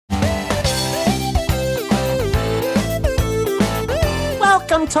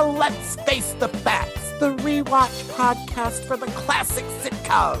Welcome to Let's Face the Facts, the rewatch podcast for the classic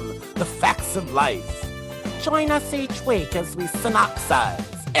sitcom, The Facts of Life. Join us each week as we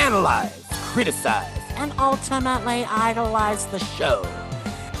synopsize, analyze, criticize, and ultimately idolize the show.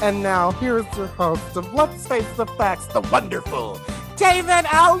 And now, here's your host of Let's Face the Facts, the wonderful David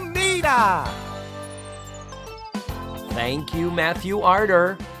Almeida. Thank you, Matthew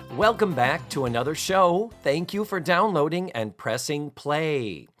Arter. Welcome back to another show. Thank you for downloading and pressing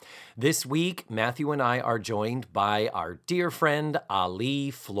play. This week, Matthew and I are joined by our dear friend,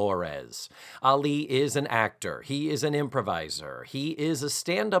 Ali Flores. Ali is an actor. He is an improviser. He is a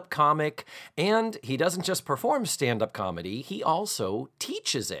stand-up comic, and he doesn't just perform stand-up comedy, he also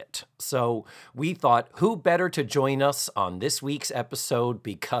teaches it. So we thought, who better to join us on this week's episode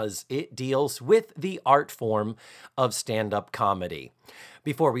because it deals with the art form of stand-up comedy.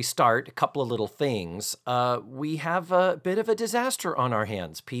 Before we start, a couple of little things. We have a bit of a disaster on our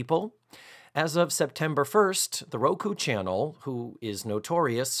hands, people. As of September 1st, the Roku channel, who is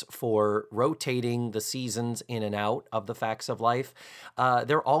notorious for rotating the seasons in and out of the Facts of Life,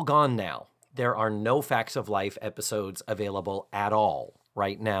 they're all gone now. There are no Facts of Life episodes available at all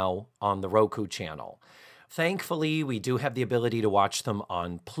right now on the Roku channel. Thankfully, we do have the ability to watch them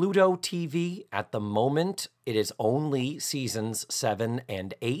on Pluto TV. At the moment, it is only seasons 7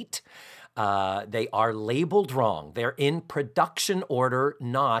 and 8. They are labeled wrong. They're in production order,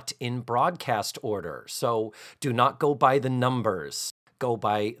 not in broadcast order. So do not go by the numbers. Go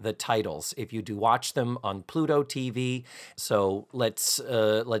by the titles if you do watch them on Pluto TV. So let's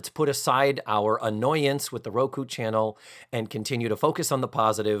put aside our annoyance with the Roku channel and continue to focus on the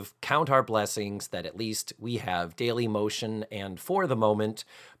positive, count our blessings that at least we have Daily Motion and, for the moment,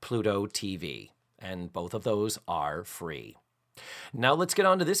 Pluto TV. And both of those are free. Now let's get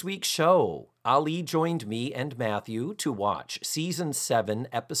on to this week's show. Ali joined me and Matthew to watch Season 7,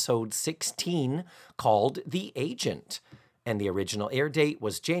 Episode 16, called The Agent. And the original air date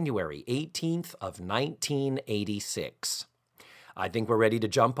was January 18th of 1986. I think we're ready to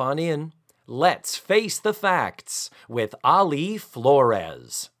jump on in. Let's face the facts with Ali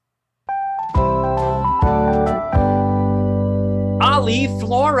Flores. Ali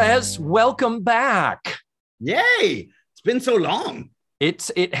Flores, welcome back. Yay! It's been so long.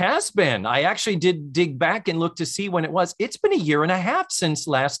 It has been. I actually did dig back and look to see when it was. It's been a year and a half since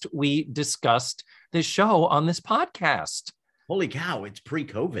last we discussed this show on this podcast. Holy cow, it's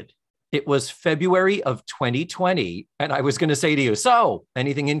pre-COVID. It was February of 2020. And I was going to say to you, so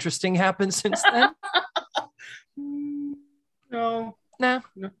anything interesting happened since then? No. Nah.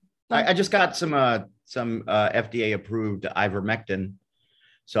 I just got some FDA approved ivermectin.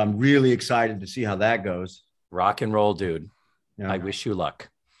 So I'm really excited to see how that goes. Rock and roll, dude. Yeah. I wish you luck.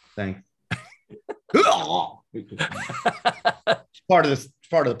 Thanks. It's part of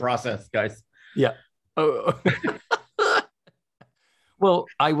the process, guys. Yeah. Oh. Well,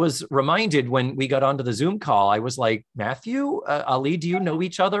 I was reminded when we got onto the Zoom call, I was like, Matthew, Ali, do you know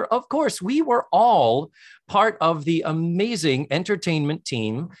each other? Of course, we were all part of the amazing entertainment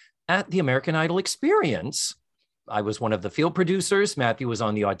team at the American Idol Experience. I was one of the field producers. Matthew was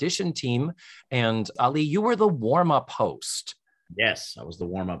on the audition team. And Ali, you were the warm-up host. Yes, I was the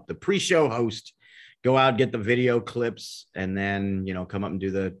warm-up, the pre-show host. Go out, get the video clips, and then, come up and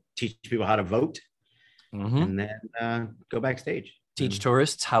teach people how to vote. Mm-hmm. And then go backstage. Teach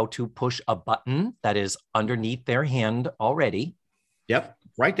tourists how to push a button that is underneath their hand already. Yep.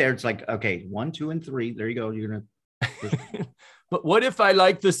 Right there. It's like, okay, 1, 2, and 3. There you go. You're going to. But what if I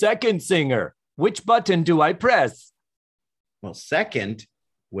like the second singer? Which button do I press? Well, second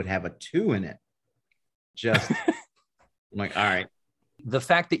would have a 2 in it. Just I'm like, all right. The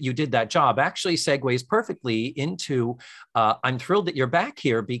fact that you did that job actually segues perfectly into, I'm thrilled that you're back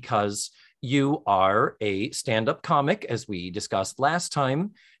here because you are a stand-up comic, as we discussed last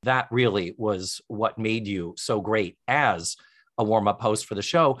time. That really was what made you so great as a warm-up host for the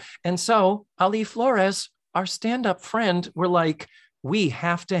show. And so, Ali Flores, our stand-up friend, we're like, we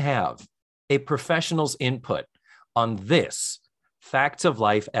have to have a professional's input on this Facts of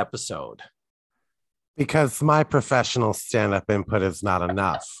Life episode. Because my professional stand-up input is not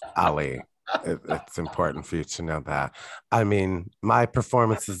enough, Ali. It's important for you to know that. I mean, my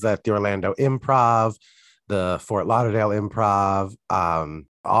performances at the Orlando Improv, the Fort Lauderdale Improv,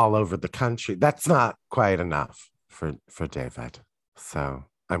 all over the country, that's not quite enough for David. So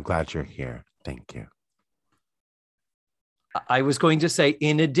I'm glad you're here. Thank you. I was going to say,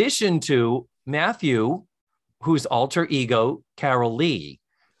 in addition to Matthew, whose alter ego, Carol Lee,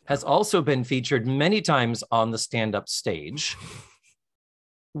 has also been featured many times on the stand-up stage.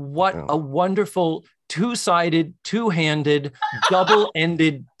 What a wonderful two-sided, two-handed,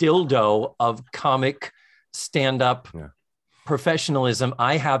 double-ended dildo of comic stand-up professionalism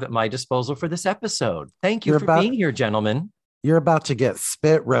I have at my disposal for this episode. Thank you for being here, gentlemen. You're about to get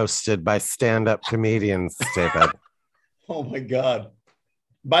spit roasted by stand-up comedians, David. Oh my God.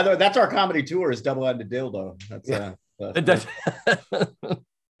 By the way, that's our comedy tour, is double-ended dildo. That's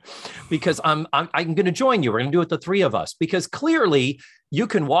because I'm going to join you. We're going to do it, the three of us, because clearly you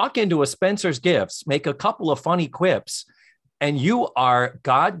can walk into a Spencer's Gifts, make a couple of funny quips, and you are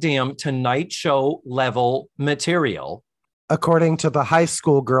goddamn Tonight Show level material. According to the high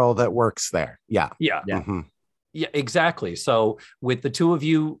school girl that works there. Yeah. Mm-hmm. Yeah, exactly. So with the two of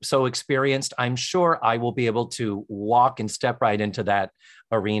you so experienced, I'm sure I will be able to walk and step right into that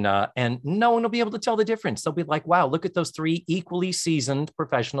arena, and no one will be able to tell the difference. They'll be like, wow, look at those three equally seasoned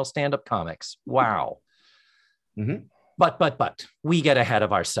professional stand-up comics. Wow. Mm-hmm. But we get ahead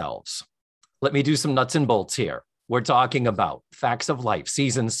of ourselves. Let me do some nuts and bolts here. We're talking about Facts of Life,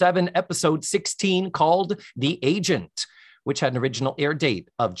 season 7, episode 16, called The Agent, which had an original air date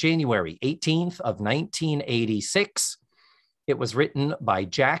of January 18th of 1986. It was written by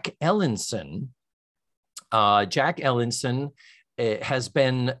Jack Ellenson. Jack Ellenson has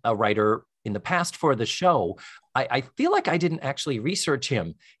been a writer in the past for the show. I feel like I didn't actually research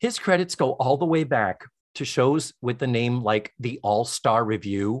him. His credits go all the way back to shows with the name like the All-Star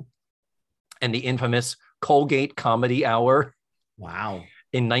Review and the infamous Colgate Comedy Hour. Wow.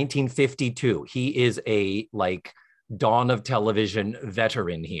 In 1952. He is a dawn of television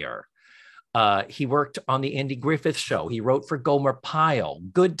veteran here. He worked on the Andy Griffith Show. He wrote for Gomer Pyle,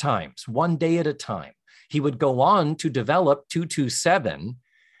 Good Times, One Day at a Time. He would go on to develop 227.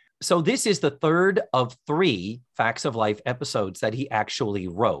 So this is the third of 3 Facts of Life episodes that he actually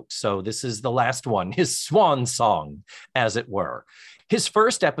wrote. So this is the last one, his swan song, as it were. His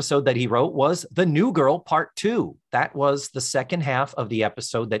first episode that he wrote was The New Girl Part 2. That was the second half of the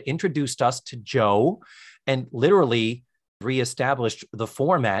episode that introduced us to Joe and literally reestablished the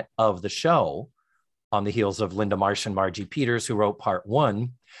format of the show on the heels of Linda Marsh and Margie Peters, who wrote Part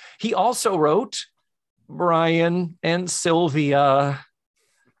 1. He also wrote Brian and Sylvia.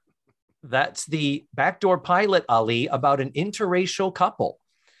 That's the backdoor pilot, Ali, about an interracial couple,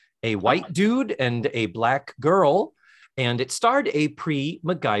 a white dude and a black girl. And it starred a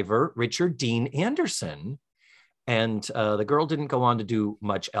pre-MacGyver Richard Dean Anderson. And the girl didn't go on to do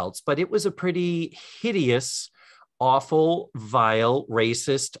much else, but it was a pretty hideous, awful, vile,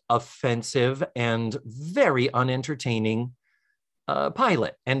 racist, offensive, and very unentertaining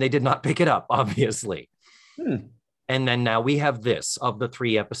pilot. And they did not pick it up, obviously. And then now we have this. Of the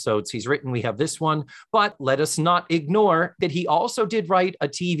 3 episodes he's written, we have this one. But let us not ignore that he also did write a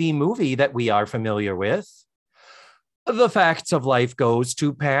TV movie that we are familiar with. The Facts of Life Goes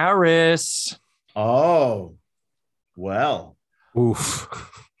to Paris. Oh, well. Oof.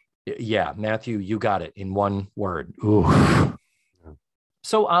 Yeah, Matthew, you got it in one word. Oof.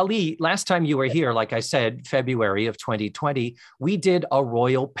 So Ali, last time you were here, like I said, February of 2020, we did A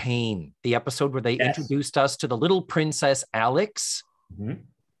Royal Pain, the episode where they introduced us to the little princess Alex. Mm-hmm.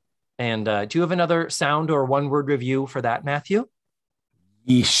 And do you have another sound or one-word review for that, Matthew?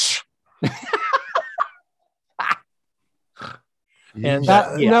 Yeesh. And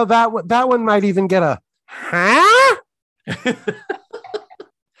no, that one might even get a huh?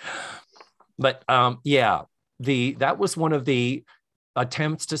 But that was one of the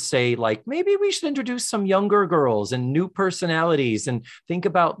attempts to say, maybe we should introduce some younger girls and new personalities and think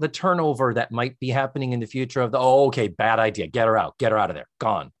about the turnover that might be happening in the future of bad idea. Get her out of there.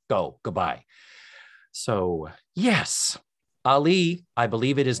 Gone, go, goodbye. So yes, Ali, I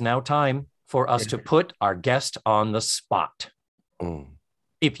believe it is now time for us to put our guest on the spot.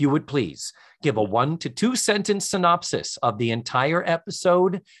 If you would please give a 1 to 2 sentence synopsis of the entire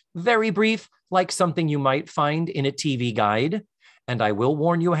episode, very brief, like something you might find in a TV guide. And I will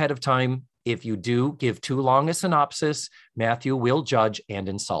warn you ahead of time, if you do give too long a synopsis, Matthew will judge and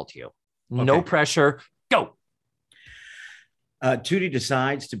insult you. Okay. No pressure. Go. Tootie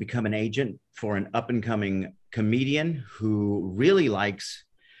decides to become an agent for an up-and-coming comedian who really likes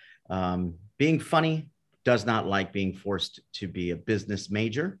being funny, does not like being forced to be a business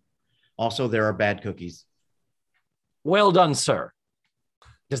major. Also, there are bad cookies. Well done, sir.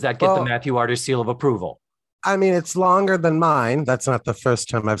 Does that get the Matthew Arter seal of approval? I mean, it's longer than mine. That's not the first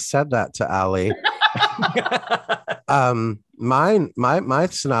time I've said that to Ali. My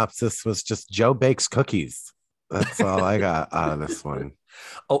synopsis was just Joe bakes cookies. That's all I got out of this one.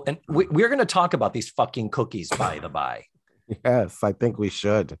 Oh, and we're going to talk about these fucking cookies, by the by. Yes, I think we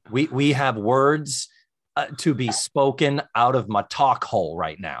should. We have words to be spoken out of my talk hole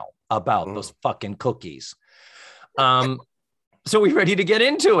right now. about those fucking cookies. So we ready to get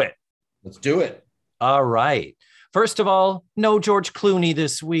into it? Let's do it. All right. First of all, no George Clooney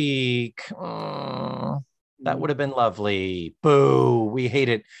this week. That would have been lovely. Boo. We hate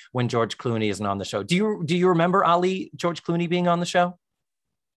it when George Clooney isn't on the show. Do you remember, Ali, George Clooney being on the show?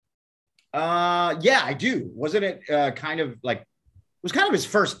 Yeah, I do. Wasn't it it was kind of his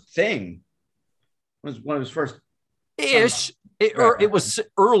first thing. It was one of his first ish. It was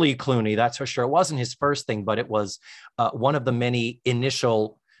early Clooney, that's for sure. It wasn't his first thing, but it was one of the many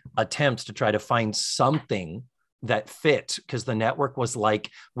initial attempts to try to find something that fit, because the network was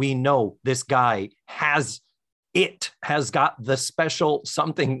like, we know this guy has got the special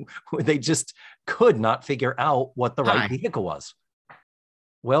something. They just could not figure out what the right vehicle was.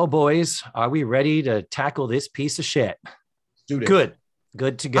 Well, boys, are we ready to tackle this piece of shit? Good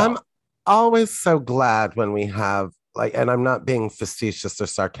to go. I'm always so glad when we have, like, and I'm not being facetious or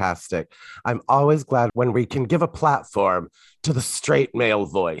sarcastic, I'm always glad when we can give a platform to the straight male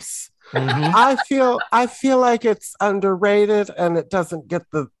voice. Mm-hmm. I feel like it's underrated, and it doesn't get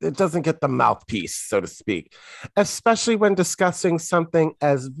the mouthpiece, so to speak, especially when discussing something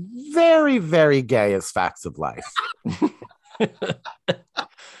as very, very gay as Facts of Life.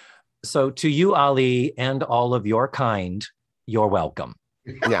 So to you, Ali, and all of your kind, you're welcome.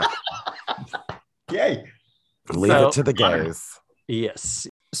 Yeah. Yay. Leave it to the gays. Yes.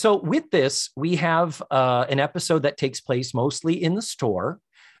 So with this, we have an episode that takes place mostly in the store.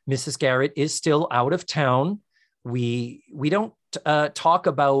 Mrs. Garrett is still out of town. We don't talk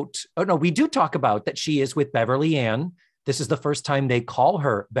about, we do talk about that she is with Beverly Ann. This is the first time they call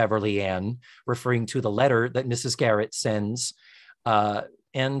her Beverly Ann, referring to the letter that Mrs. Garrett sends.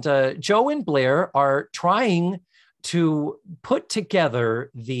 And Joe and Blair are trying to put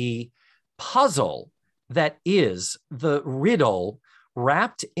together the puzzle that is the riddle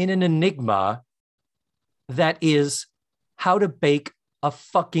wrapped in an enigma that is how to bake a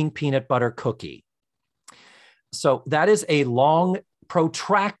fucking peanut butter cookie. So that is a long,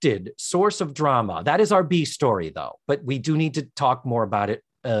 protracted source of drama. That is our B story, though, but we do need to talk more about it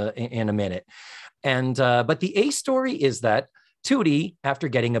in a minute. And but the A story is that Tootie, after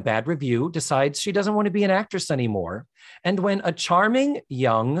getting a bad review, decides she doesn't want to be an actress anymore. And when a charming,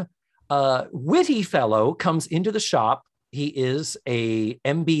 young, witty fellow comes into the shop, he is a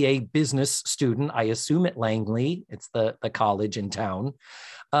MBA business student, I assume at Langley. It's the college in town.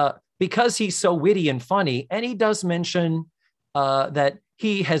 Because he's so witty and funny, and he does mention that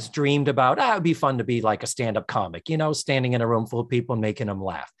he has dreamed about, it would be fun to be like a stand-up comic, standing in a room full of people and making them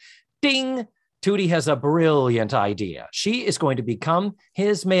laugh. Ding! Tootie has a brilliant idea. She is going to become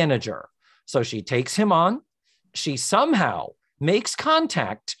his manager. So she takes him on. She somehow makes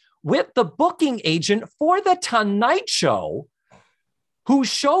contact with the booking agent for the Tonight Show, who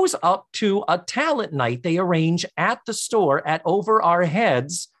shows up to a talent night they arrange at the store at Over Our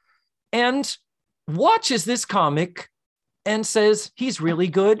Heads, and watches this comic and says, he's really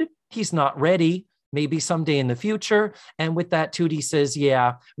good. He's not ready. Maybe someday in the future. And with that, Tootie says,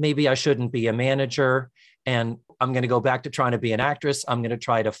 yeah, maybe I shouldn't be a manager. And I'm going to go back to trying to be an actress. I'm going to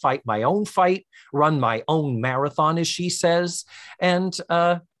try to fight my own fight, run my own marathon, as she says. And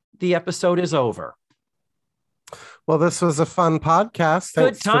the episode is over. Well, this was a fun podcast.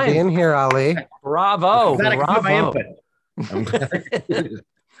 Good Thanks time. for being here, Ali. Bravo. Bravo.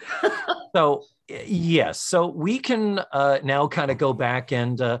 So, yes. So we can now kind of go back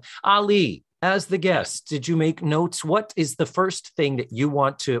and Ali, as the guest, did you make notes? What is the first thing that you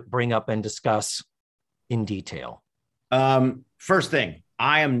want to bring up and discuss in detail? First thing,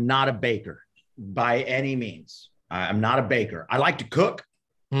 I am not a baker by any means. I'm not a baker. I like to cook.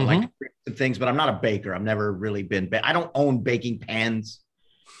 I like to create some things, but I'm not a baker. I've never really been. I don't own baking pans.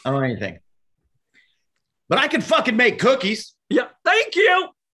 I don't know anything. But I can fucking make cookies. Yeah, thank you.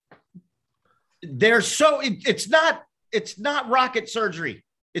 They're so. It's not rocket surgery.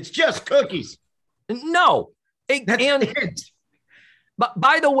 It's just cookies. No. But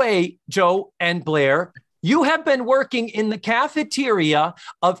by the way, Joe and Blair, you have been working in the cafeteria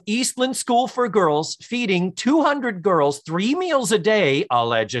of Eastland School for Girls, feeding 200 girls 3 meals a day,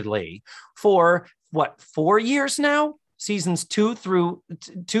 allegedly, for what, 4 years now? Seasons 2,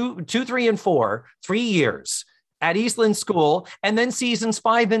 3, and 4, 3 years at Eastland School, and then seasons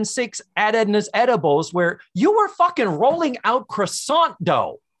 5 and 6 at Edna's Edibles, where you were fucking rolling out croissant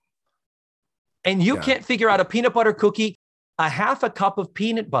dough. And you can't figure out a peanut butter cookie, a half a cup of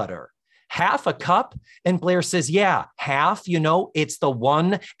peanut butter, half a cup. And Blair says, yeah, half, it's the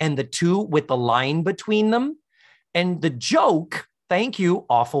 1 and the 2 with the line between them. And the joke, thank you,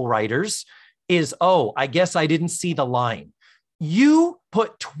 awful writers, is, oh, I guess I didn't see the line. You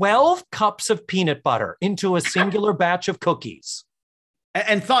put 12 cups of peanut butter into a singular batch of cookies.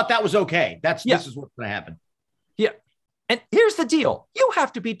 And thought that was okay. This is what's going to happen. Yeah. And here's the deal. You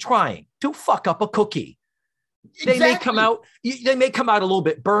have to be trying to fuck up a cookie. They may come out a little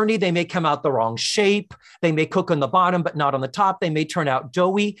bit burny. They may come out the wrong shape. They may cook on the bottom, but not on the top. They may turn out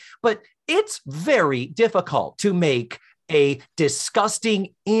doughy, but it's very difficult to make a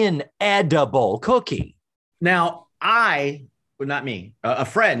disgusting, inedible cookie. Now, not me, a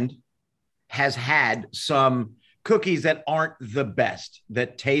friend has had some cookies that aren't the best,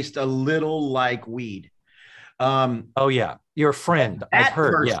 that taste a little like weed. Oh yeah, your friend. I've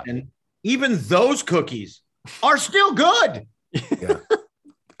heard. Even those cookies are still good. Yeah.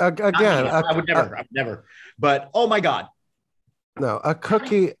 Again, I would never. But oh my God. No, a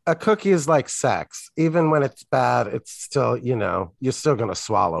cookie is like sex. Even when it's bad, it's still, you're still going to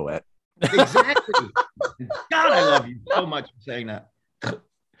swallow it. Exactly. God, I love you so much for saying that.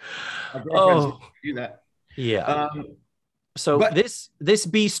 My girlfriends do that. Yeah. This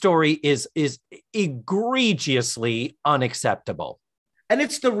B story is egregiously unacceptable. And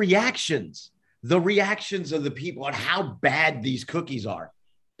it's the reactions of the people on how bad these cookies are.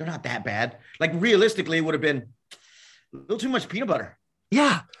 They're not that bad. Like realistically, it would have been a little too much peanut butter.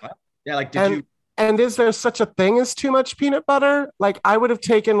 Yeah. Yeah. Like, and is there such a thing as too much peanut butter? Like I would have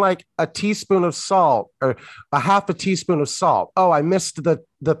taken like a teaspoon of salt or a half a teaspoon of salt. Oh, I missed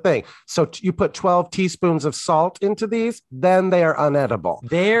the thing. So you put 12 teaspoons of salt into these, then they are unedible.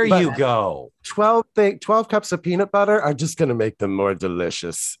 There you go. 12 cups of peanut butter are just going to make them more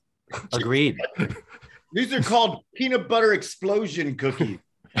delicious. Agreed. These are called peanut butter explosion cookies.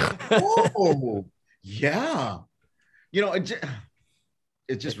 Oh, yeah.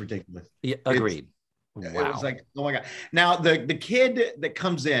 It's just ridiculous. Yeah, agreed. Wow. It was like, oh my God. Now the kid that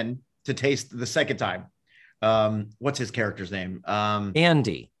comes in to taste the second time, what's his character's name?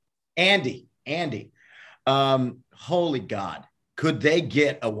 Andy. Holy God. Could they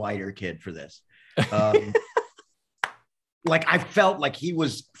get a whiter kid for this? Like I felt like he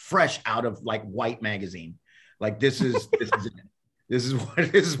was fresh out of like White magazine. Like this is it. This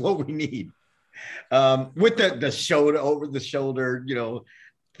is what we need. With the shoulder over the shoulder,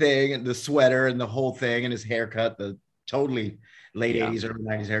 thing and the sweater and the whole thing and his haircut, the totally late 80s, early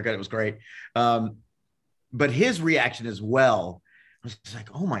 90s haircut. It was great. But his reaction as well was like,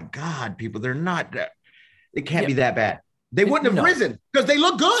 oh my God, people, it can't be that bad. They wouldn't have risen because they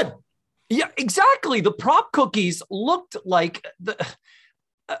look good. Yeah, exactly. The prop cookies looked like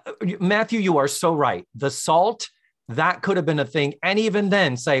Matthew, you are so right. The salt, that could have been a thing. And even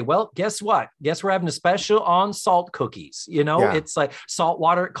then say, well, guess what? Guess we're having a special on salt cookies. It's like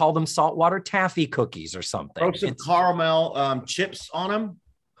saltwater, call them saltwater taffy cookies or something. Throw some caramel chips on them.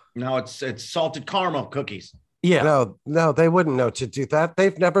 No, it's salted caramel cookies. Yeah. No, they wouldn't know to do that.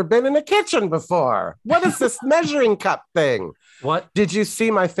 They've never been in a kitchen before. What is this measuring cup thing? What? Did you see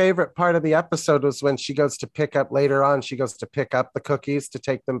my favorite part of the episode was when she goes to pick up the cookies to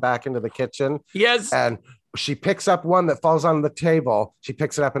take them back into the kitchen. Yes. And she picks up one that falls on the table. She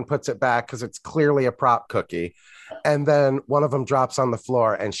picks it up and puts it back because it's clearly a prop cookie. And then one of them drops on the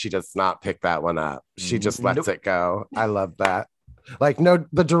floor and she does not pick that one up. She just lets it go. I love that. Like, no,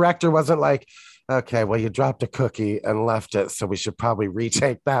 the director wasn't like, okay, well, you dropped a cookie and left it, so we should probably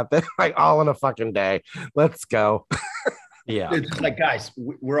retake that. They're like all in a fucking day. Let's go. Yeah. It's like, guys,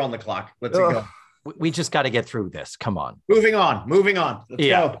 we're on the clock. Let's go. We just got to get through this. Come on. Moving on. Let's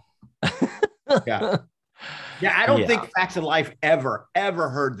go. Yeah. Yeah, I don't think Facts of Life ever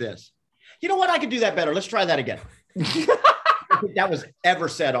heard this. You know what? I could do that better. Let's try that again. I think that was ever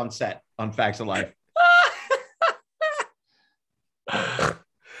said on set on Facts of Life.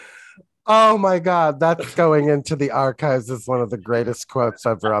 Oh my God, that's going into the archives as one of the greatest quotes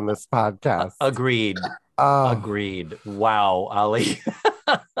ever on this podcast. Agreed. Agreed. Wow, Ali.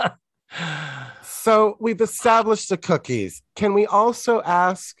 So we've established the cookies. Can we also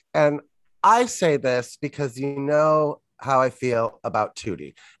ask, and I say this because you know how I feel about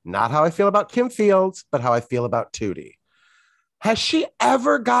Tootie. Not how I feel about Kim Fields, but how I feel about Tootie. Has she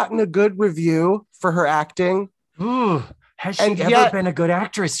ever gotten a good review for her acting? Ooh. Has she ever been a good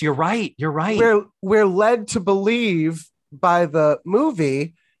actress? You're right. We're led to believe by the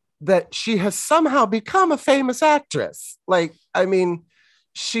movie that she has somehow become a famous actress. Like, I mean,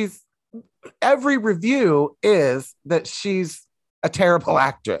 every review is that she's a terrible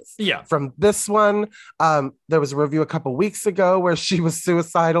actress. Yeah. From this one, there was a review a couple weeks ago where she was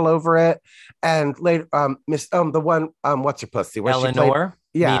suicidal over it, and later, the one, what's her pussy? Where Eleanor.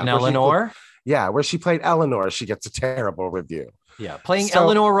 Eleanor. Where she played Eleanor, she gets a terrible review. Yeah, playing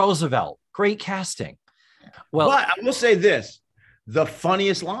Eleanor Roosevelt. Great casting. Well, but I will say this. the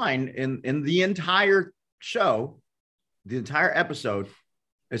funniest line in the entire show, the entire episode,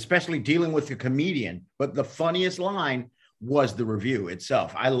 especially dealing with a comedian. But the funniest line was the review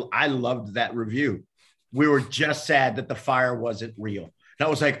itself. I loved that review. We were just sad that the fire wasn't real. And I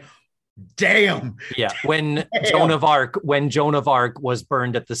was like, damn. Yeah. When Joan of Arc was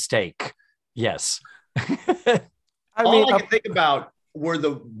burned at the stake. Yes. All I can think about were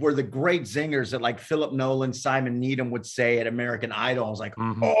the great zingers that like Philip Nolan, Simon Needham would say at American Idol. I was like,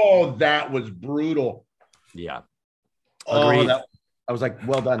 oh, that was brutal. Yeah. Agreed. I was like,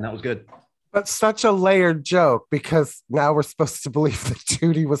 well done. That was good. But such a layered joke, because now we're supposed to believe that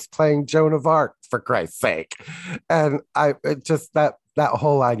Tootie was playing Joan of Arc, for Christ's sake. And that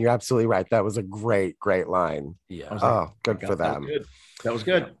whole line, you're absolutely right. That was a great line. Yeah. Good for them. That was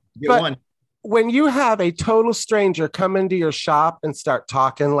good. Get but one. When you have a total stranger come into your shop and start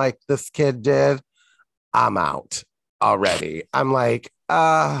talking like this kid did, I'm out already. I'm like,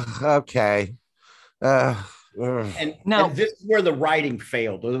 okay. And this is where the writing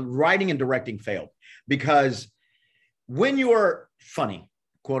failed. The writing and directing failed, because when you're funny,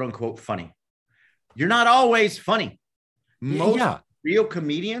 quote unquote funny, you're not always funny. Most real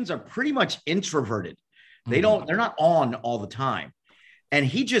comedians are pretty much introverted. They're not on all the time. And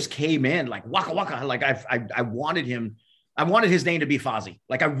he just came in like waka waka. Like I wanted his name to be Fozzie.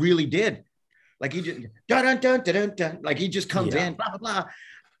 Like I really did. Like he just dun dun dun dun dun. Like he just comes in, blah blah blah.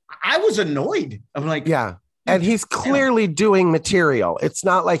 I was annoyed. I'm like, yeah. And he's clearly doing material. It's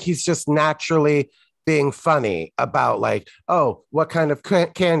not like he's just naturally being funny about like, oh, what kind of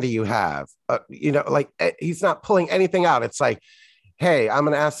candy you have? He's not pulling anything out. It's like, hey, I'm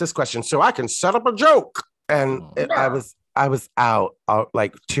going to ask this question so I can set up a joke. And I was out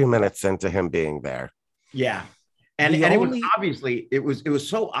like 2 minutes into him being there. Yeah. And it was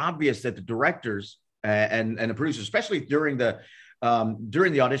so obvious that the directors and the producers, especially during the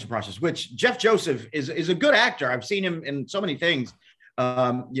audition process, which Jeff Joseph is a good actor. I've seen him in so many things.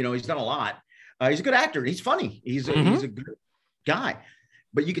 He's done a lot. He's a good actor. He's funny. He's a good guy.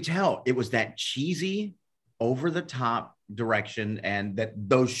 But you could tell it was that cheesy, over the top direction, and that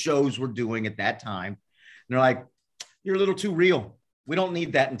those shows were doing at that time. And they're like, you're a little too real. We don't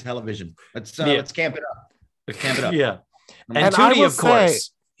need that in television. Let's camp it up. Let's camp it up. Yeah. And Tootie, of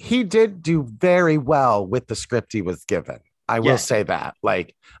course, he did do very well with the script he was given. I will say that.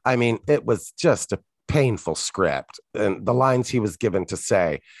 Like, I mean, it was just a painful script and the lines he was given to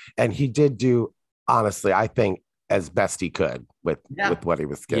say. And he did do, honestly, I think, as best he could with what he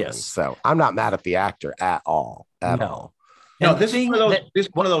was given. Yes. So I'm not mad at the actor at all. No, this is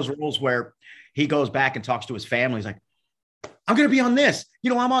one of those roles where he goes back and talks to his family. He's like, I'm going to be on this.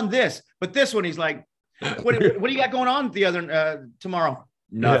 I'm on this. But this one, he's like, what do you got going on tomorrow?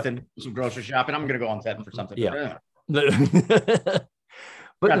 Nothing. Some grocery shopping. I'm going to go on set for something. Yeah. But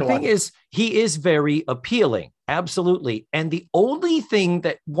the thing is, he is very appealing. Absolutely. And the only thing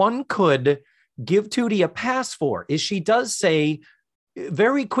that one could give Tootie a pass for is she does say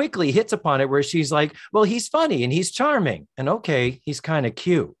very quickly, hits upon it where she's like, well, he's funny and he's charming. And okay, he's kind of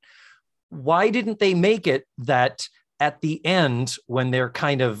cute. Why didn't they make it that at the end, when they're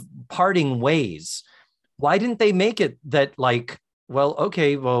kind of parting ways, why didn't they make it that like, well,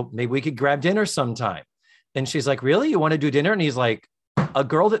 okay, well, maybe we could grab dinner sometime. And she's like, really? You want to do dinner? And he's like, a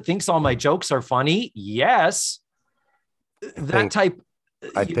girl that thinks all my jokes are funny? Yes.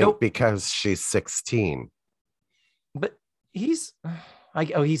 I think because she's 16. But he's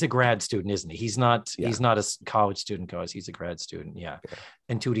a grad student, isn't he? He's not a college student, guys. He's a grad student. Yeah.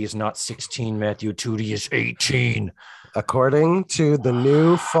 And Tootie is not 16, Matthew. Tootie is 18. According to the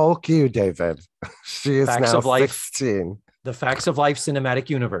new Folk You, David, she is Facts now 16. The Facts of Life cinematic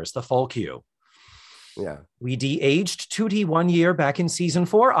universe, the Folk You. Yeah. We de-aged Tootie 1 year back in season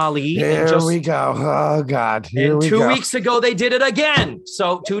 4, Ali. Here we go. Oh, God. And 2 weeks ago, they did it again.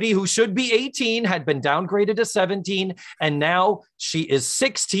 So Tootie, who should be 18, had been downgraded to 17. And now she is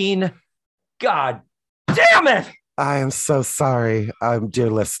 16. God damn it. I am so sorry, dear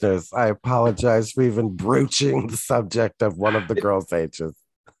listeners. I apologize for even broaching the subject of one of the girls' ages.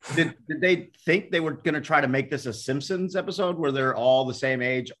 Did they think they were going to try to make this a Simpsons episode where they're all the same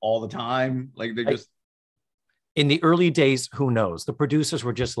age all the time? Like they just... In the early days, who knows? The producers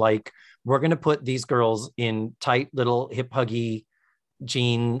were just like, we're going to put these girls in tight little hip huggy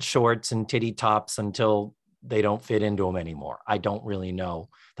jean shorts and titty tops until they don't fit into them anymore. I don't really know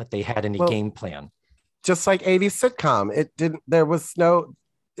that they had any game plan. Just like 80s sitcom, it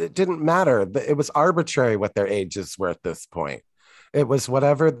didn't matter. It was arbitrary what their ages were at this point. It was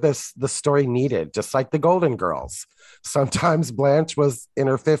whatever the story needed, just like the Golden Girls. Sometimes Blanche was in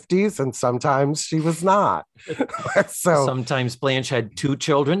her 50s and sometimes she was not. So sometimes Blanche had 2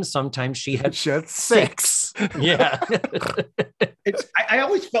 children, sometimes she had 6. Yeah. I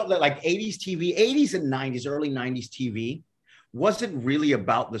always felt that like 80s TV, 80s and 90s, early 90s TV wasn't really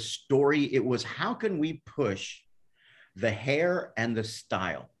about the story. It was how can we push the hair and the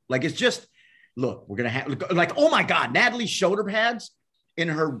style? Like, it's just, look, we're going to have, like, oh my God, Natalie's shoulder pads in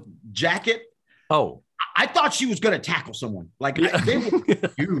her jacket. Oh, I thought she was going to tackle someone. Like, they were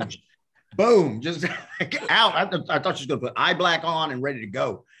huge. Boom, just out. I thought she was going to put eye black on and ready to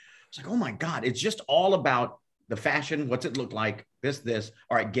go. It's like, oh my God, it's just all about the fashion. What's it look like? This.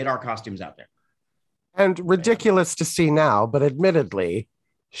 All right, get our costumes out there. And ridiculous to see now, but admittedly,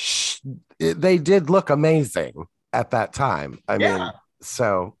 they did look amazing at that time. I mean,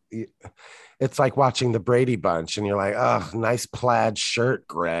 so it's like watching the Brady Bunch and you're like, oh, nice plaid shirt,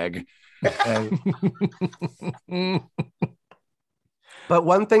 Greg. And, but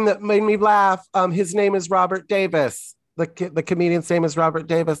one thing that made me laugh, his name is Robert Davis. The comedian's name is Robert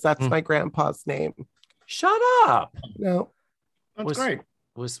Davis. That's my grandpa's name. Shut up. No. That's great.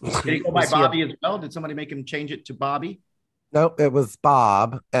 Did he go by Bobby as well? Did somebody make him change it to Bobby? No, it was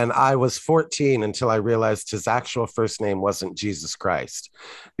Bob. And I was 14 until I realized his actual first name wasn't Jesus Christ,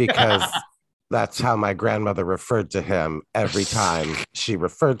 because that's how my grandmother referred to him every time she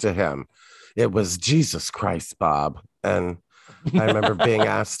referred to him. It was Jesus Christ, Bob. And I remember being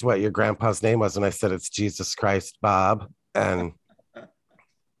asked what your grandpa's name was, and I said, it's Jesus Christ, Bob. And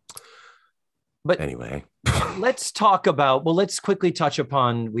but anyway, let's quickly touch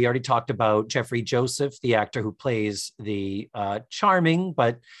upon, we already talked about Jeffrey Joseph, the actor who plays the charming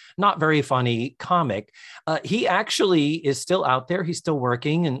but not very funny comic. He actually is still out there. He's still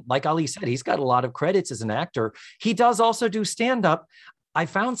working. And like Ali said, he's got a lot of credits as an actor. He does also do stand-up. I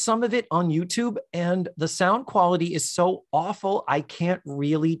found some of it on YouTube and the sound quality is so awful, I can't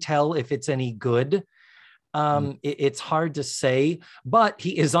really tell if it's any good. It's hard to say, but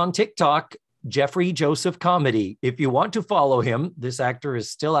he is on TikTok, Jeffrey Joseph Comedy. If you want to follow him, this actor is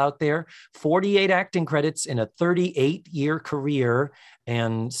still out there, 48 acting credits in a 38-year career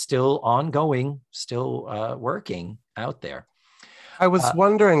and still ongoing, still working out there. I was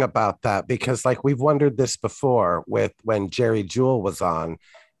wondering about that because like we've wondered this before with when Jerry Jewell was on,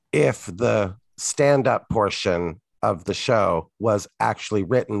 if the stand-up portion of the show was actually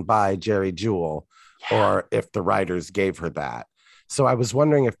written by Jerry Jewell or if the writers gave her that. So I was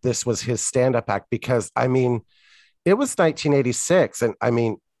wondering if this was his stand-up act, because I mean, it was 1986 and I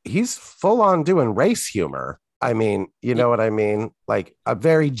mean, he's full on doing race humor. I mean, you know what I mean? Like a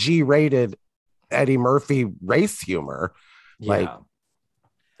very G-rated Eddie Murphy race humor. Like,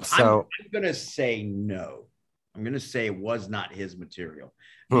 so I'm going to say no. I'm going to say it was not his material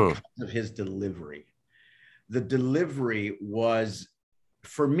because of his delivery. The delivery was,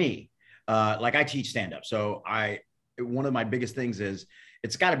 for me, like I teach stand-up. So one of my biggest things is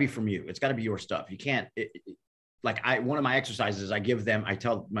it's got to be from you. It's got to be your stuff. You can't one of my exercises I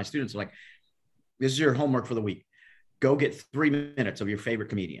tell my students, like, this is your homework for the week. Go get 3 minutes of your favorite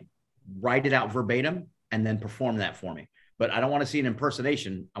comedian, write it out verbatim, and then perform that for me. But I don't want to see an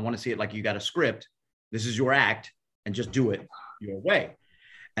impersonation. I want to see it like you got a script. This is your act and just do it your way.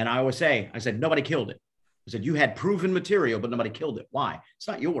 And I said, nobody killed it. I said, you had proven material, but nobody killed it. Why? It's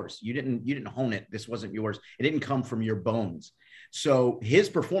not yours. You didn't hone it. This wasn't yours. It didn't come from your bones. So his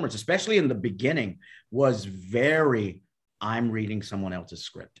performance, especially in the beginning, was very, I'm reading someone else's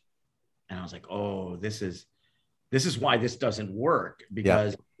script. And I was like, oh, this is why this doesn't work,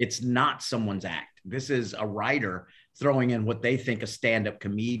 because it's not someone's act. This is a writer throwing in what they think a stand-up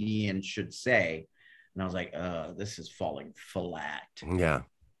comedian should say. And I was like, this is falling flat. Yeah.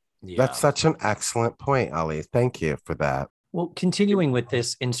 That's such an excellent point, Ali. Thank you for that. Well, continuing with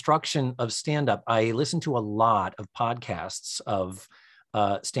this instruction of stand-up, I listen to a lot of podcasts of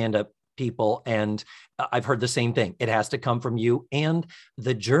stand-up people, and I've heard the same thing. It has to come from you, and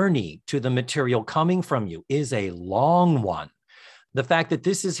the journey to the material coming from you is a long one. The fact that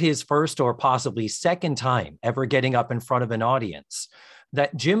this is his first or possibly second time ever getting up in front of an audience,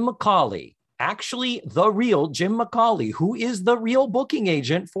 that Jim McCawley, actually the real Jim McCawley, who is the real booking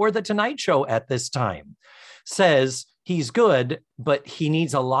agent for The Tonight Show at this time, says he's good, but he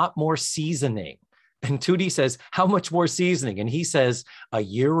needs a lot more seasoning. And Tootie says, how much more seasoning? And he says, a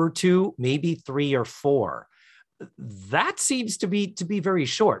year or two, maybe 3 or 4. That seems to be very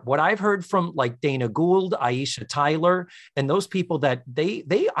short. What I've heard from like Dana Gould, Aisha Tyler, and those people that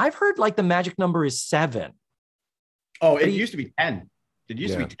I've heard like the magic number is 7. Oh, it used to be 10. It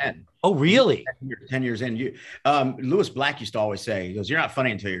used to be 10. Oh, really? 10 years in. Lewis Black used to always say, he goes, you're not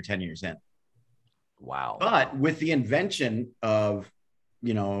funny until you're 10 years in. Wow. But with the invention of,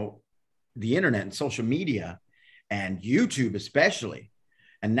 the internet and social media and YouTube especially,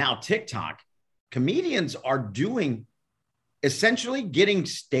 and now TikTok, comedians are doing essentially getting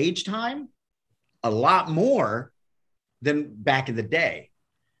stage time a lot more than back in the day.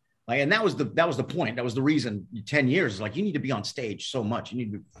 Like, and that was the point. That was the reason 10 years is like, you need to be on stage so much. You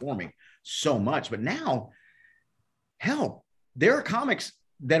need to be performing so much. But now, hell, there are comics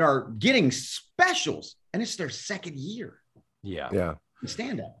that are getting specials and it's their second year. Yeah.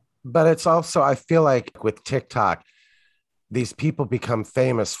 Stand up. But it's also, I feel like with TikTok, these people become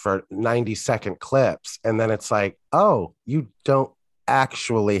famous for 90-second clips. And then it's like, oh, you don't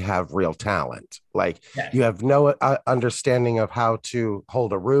actually have real talent. Like, you have no understanding of how to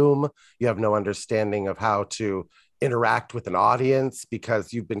hold a room. You have no understanding of how to interact with an audience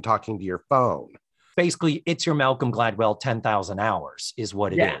because you've been talking to your phone. Basically, it's your Malcolm Gladwell 10,000 hours is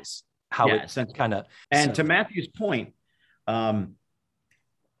what it is. How it kind of. And to Matthew's point,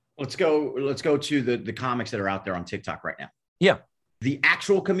 let's go to the comics that are out there on TikTok right now. Yeah. The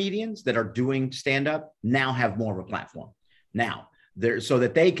actual comedians that are doing stand-up now have more of a platform now. So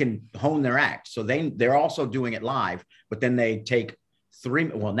that they can hone their act. So they're also doing it live, but then they take 3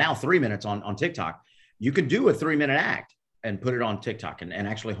 minutes on TikTok. You could do a 3-minute act and put it on TikTok and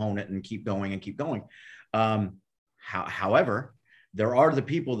actually hone it and keep going and keep going. However, there are the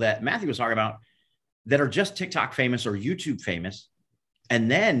people that Matthew was talking about that are just TikTok famous or YouTube famous. And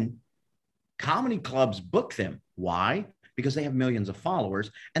then comedy clubs book them. Why? Because they have millions of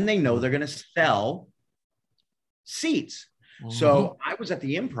followers and they know they're going to sell seats. So I was at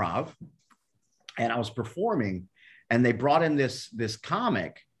the Improv and I was performing and they brought in this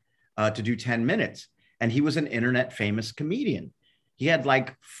comic to do 10 minutes. And he was an internet famous comedian. He had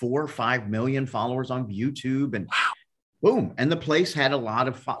like 4 or 5 million followers on YouTube and boom. And the place had a lot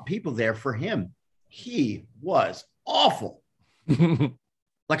of people there for him. He was awful. I'm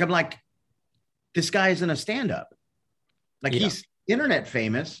like, this guy isn't a stand-up. Like he's internet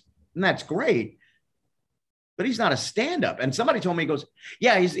famous and that's great. But he's not a stand-up. And somebody told me, he goes,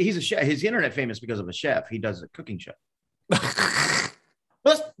 yeah, he's a chef. He's internet famous because of a chef. He does a cooking show.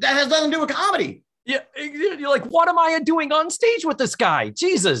 But that has nothing to do with comedy. Yeah. You're like, what am I doing on stage with this guy?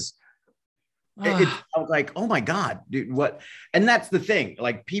 Jesus. I was like, oh my God, dude, what? And that's the thing.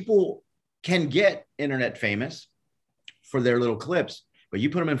 Like people can get internet famous for their little clips, but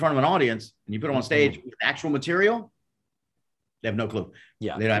you put them in front of an audience and you put them on stage with actual material, they have no clue.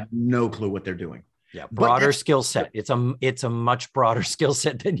 Yeah. They have no clue what they're doing. Yeah, broader skill set. It's a much broader skill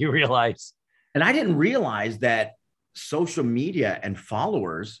set than you realize. And I didn't realize that social media and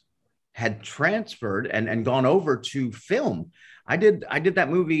followers had transferred and gone over to film. I did that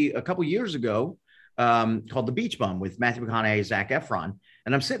movie a couple years ago called The Beach Bum with Matthew McConaughey, Zac Efron.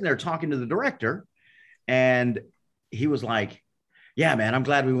 And I'm sitting there talking to the director and he was like, yeah, man, I'm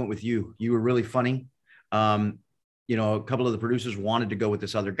glad we went with you. You were really funny. A couple of the producers wanted to go with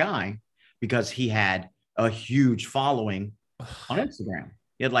this other guy because he had a huge following on Instagram.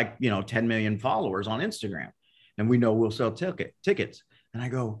 He had 10 million followers on Instagram. And we know we'll sell tickets. And I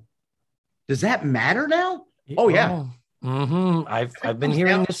go, does that matter now? Oh, yeah. I've been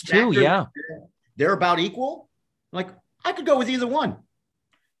hearing this too. Yeah. They're about equal. Like, I could go with either one.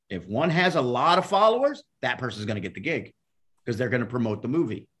 If one has a lot of followers, that person's going to get the gig because they're going to promote the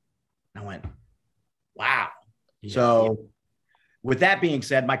movie. And I went, wow. Yeah. So with that being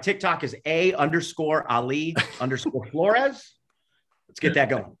said, my TikTok is A_Ali_Flores. Let's get that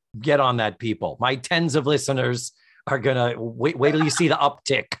going. Get on that, people. My tens of listeners are going to wait till you see the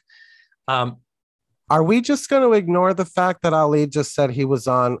uptick. Are we just going to ignore the fact that Ali just said he was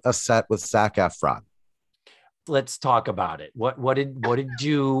on a set with Zac Efron? Let's talk about it. What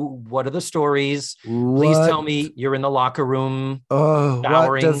are the stories? Please tell me you're in the locker room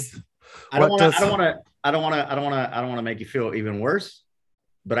showering. I don't want to make you feel even worse,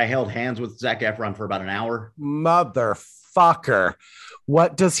 but I held hands with Zac Efron for about an hour. Motherfucker.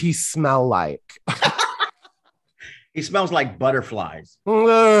 What does he smell like? He smells like butterflies.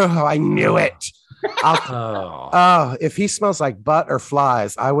 Oh, I knew it. If he smells like butt or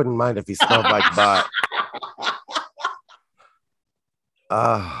flies, I wouldn't mind if he smelled like butt.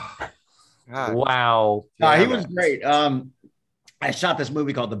 Wow. He was great. I shot this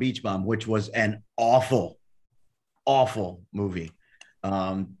movie called The Beach Bum, which was an awful movie.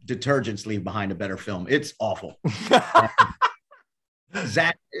 Detergents leave behind a better film. It's awful.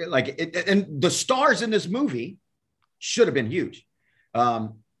 Zach, and the stars in this movie should have been huge.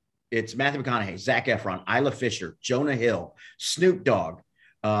 it's Matthew McConaughey, Zac Efron, Isla Fisher, Jonah Hill, Snoop Dogg.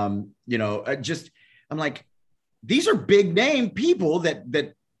 I'm like, these are big name people that,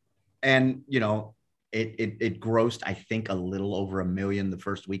 and it grossed, I think, a little over $1 million the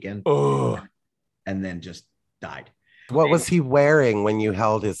first weekend, and then just died. What was he wearing when you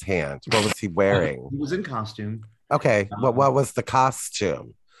held his hand? What was he wearing? He was in costume. Okay, what was the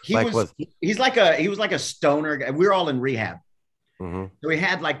costume? He was like a stoner guy. We were all in rehab. Mm-hmm. So we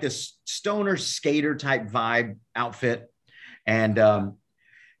had like this stoner skater type vibe outfit. And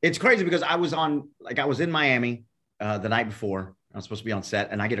it's crazy because I was in Miami the night before. I was supposed to be on set,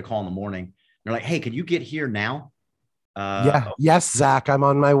 and I get a call in the morning. They're like, hey, can you get here now? Yes, Zach, I'm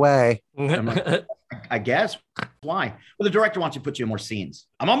on my way. I'm like, I guess. Why? Well, the director wants you to put you in more scenes.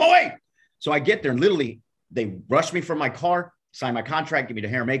 I'm on my way. So I get there, and literally they rush me from my car, sign my contract, give me the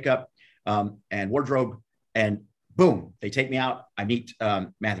hair and makeup and wardrobe, and boom, they take me out. I meet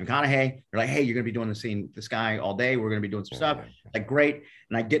Matthew McConaughey. They're like, hey, you're going to be doing the scene with this guy all day. We're going to be doing some stuff. Like, great.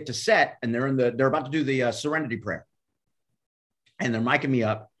 And I get to set, and they're about to do the Serenity Prayer. And they're micing me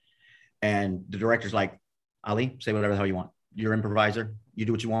up. And the director's like, Ali, say whatever the hell you want. You're an improviser. You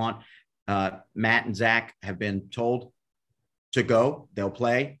do what you want. Matt and Zach have been told to go. They'll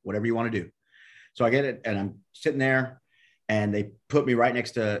play whatever you want to do. So I get it, and I'm sitting there, and they put me right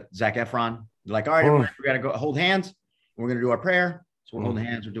next to Zac Efron. They're like, all right, everyone, we got to go hold hands. We're going to do our prayer. So we're holding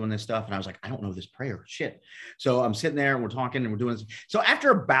hands. We're doing this stuff. And I was like, I don't know this prayer. Shit. So I'm sitting there, and we're talking, and we're doing this. So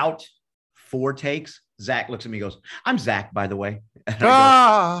after about 4 takes, Zach looks at me and goes, I'm Zach, by the way.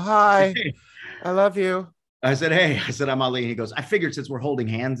 Hi. Hey. I love you. I said, hey, I'm Ali. And he goes, I figured since we're holding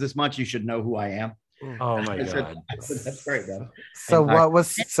hands this much, you should know who I am. Oh my God. I said, that's great, bro. So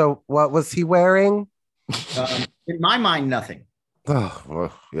what was he wearing? In my mind, nothing. Oh,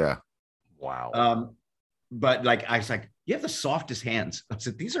 well, yeah. Wow. But like, I was like, you have the softest hands. I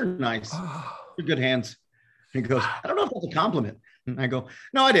said, these are nice. They're good hands. And he goes, I don't know if that's a compliment. And I go,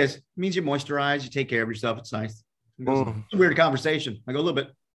 no, it is. It means you moisturize, you take care of yourself. It's nice. He goes, it's a weird conversation. I go, a little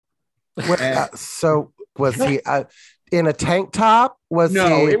bit. So was he in a tank top? It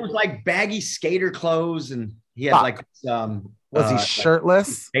was like baggy skater clothes, and he had like was he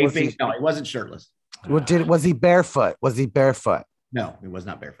shirtless? No, he wasn't shirtless. Was he barefoot? No, he was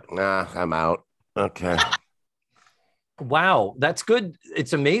not barefoot. Nah, I'm out. Okay. Wow, that's good.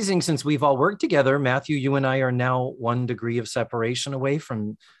 It's amazing since we've all worked together. Matthew, you and I are now 1 degree of separation away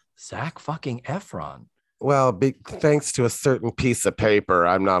from Zac fucking Efron. Well, thanks to a certain piece of paper,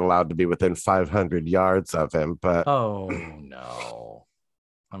 I'm not allowed to be within 500 yards of him. But oh no,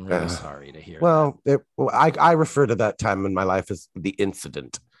 I'm really sorry to hear. Well, I refer to that time in my life as the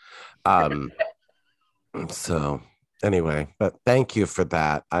incident. So anyway, but thank you for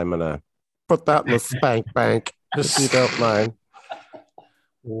that. I'm gonna put that in the spank bank if you don't mind.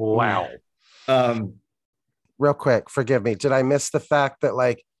 Wow. Real quick, forgive me. Did I miss the fact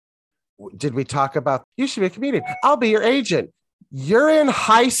that did we talk about you should be a comedian? I'll be your agent. You're in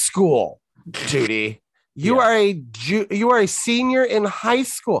high school, Judy. You are a senior in high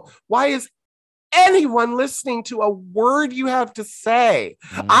school. Why is anyone listening to a word you have to say?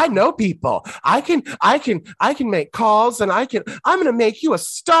 I know people. I can make calls, and I'm going to make you a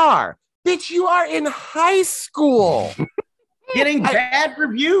star. Bitch, you are in high school. Getting bad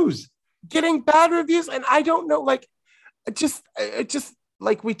reviews. And I don't know, just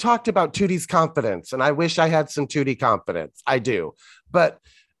like we talked about Tootie's confidence, and I wish I had some Tootie confidence. I do. But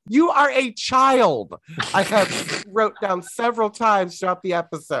you are a child. I have wrote down several times throughout the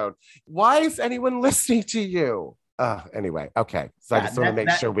episode. Why is anyone listening to you? Anyway, okay. So I just want to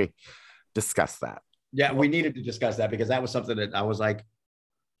make sure we discuss that. Yeah, we needed to discuss that because that was something that I was like,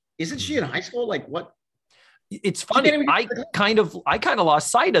 isn't she in high school? Like, what? It's funny. I kind of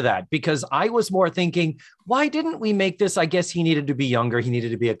lost sight of that because I was more thinking, why didn't we make this? I guess he needed to be younger. He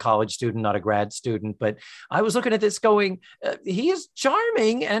needed to be a college student, not a grad student. But I was looking at this going, he is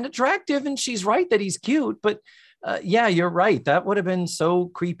charming and attractive, and she's right that he's cute. But yeah, you're right. That would have been so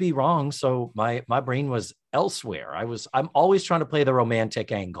creepy wrong. So my brain was elsewhere. I'm always trying to play the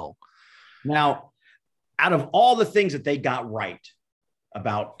romantic angle. Now, out of all the things that they got right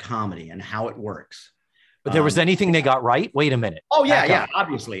about comedy and how it works, but there was anything they got right? Wait a minute. Oh, yeah.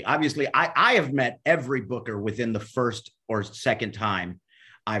 Obviously, I have met every booker within the first or second time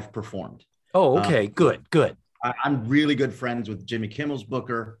I've performed. Oh, okay. Good. I'm really good friends with Jimmy Kimmel's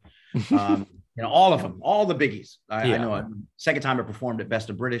booker. All of them, all the biggies. I know it. Second time I performed at Best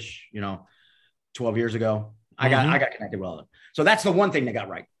of British, 12 years ago. I got connected with all of them. So that's the one thing they got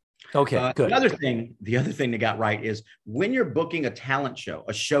right. Okay, good. The other thing they got right is when you're booking a talent show,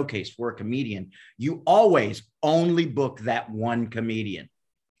 a showcase for a comedian, you always only book that one comedian.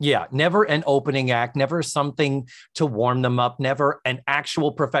 Yeah, never an opening act, never something to warm them up, never an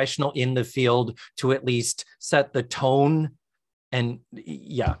actual professional in the field to at least set the tone. And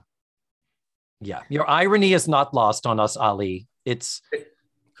yeah, your irony is not lost on us, Ali. It's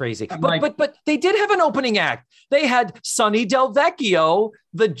crazy. But they did have an opening act. They had Sonny Del Vecchio,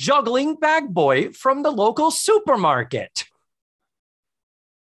 the juggling bag boy from the local supermarket.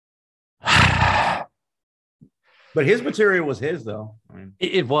 But his material was his, though.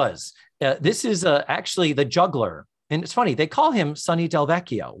 It was. This is actually the juggler. And it's funny, they call him Sonny Del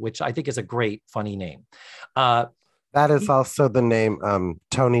Vecchio, which I think is a great, funny name. That is also the name.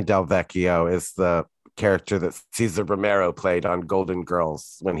 Tony Del Vecchio is the character that Cesar Romero played on Golden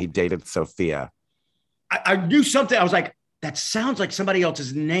Girls when he dated Sophia. I knew something. I was like, that sounds like somebody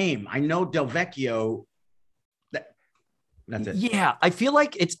else's name. I know Del Vecchio. That's it. Yeah, I feel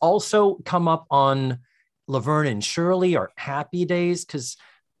like it's also come up on Laverne and Shirley or Happy Days because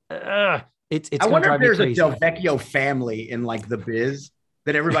it's. I wonder if there's a Del Vecchio family in like the biz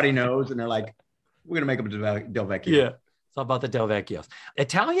that everybody knows, and they're like, "We're gonna make them Del Vecchio." Yeah, it's all about the Del Vecchios.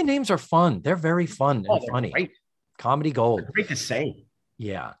 Italian names are fun. They're very fun and funny. Great. Comedy gold. They're great to say.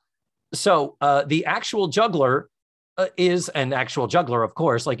 Yeah. So the actual juggler is an actual juggler, of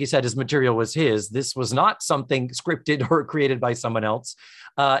course. Like you said, his material was his. This was not something scripted or created by someone else.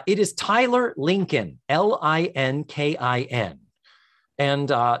 It is Tyler Lincoln, Linkin. And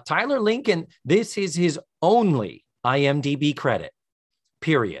Tyler Lincoln, this is his only IMDb credit,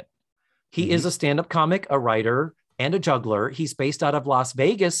 period. He is a stand-up comic, a writer, and a juggler. He's based out of Las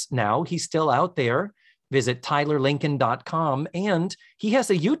Vegas now. He's still out there. Visit tylerlincoln.com. And he has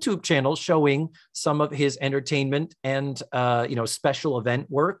a YouTube channel showing some of his entertainment and, special event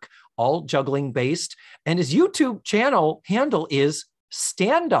work, all juggling based. And his YouTube channel handle is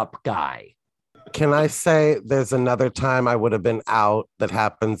Stand Up Guy. Can I say there's another time I would have been out that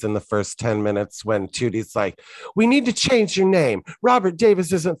happens in the first 10 minutes when Tootie's like, we need to change your name. Robert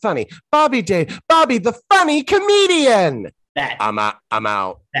Davis isn't funny. Bobby the funny comedian. I'm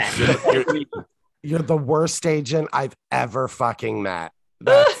out. You're the worst agent I've ever fucking met.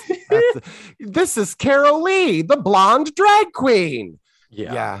 This is Carol Lee, the blonde drag queen.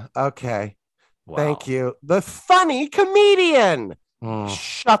 Yeah. Okay. Wow. Thank you. The funny comedian.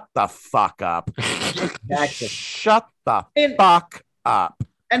 Shut the fuck up. Exactly. Shut the fuck up.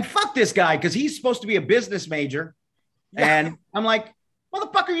 And fuck this guy, because he's supposed to be a business major. Yeah. And I'm like,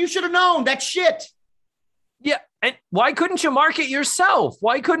 motherfucker, you should have known that shit. Yeah. And why couldn't you market yourself?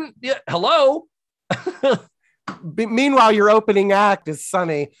 Why couldn't you? Hello? Meanwhile, your opening act is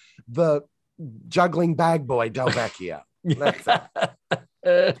Sonny, the juggling bag boy, Del Vecchio. That's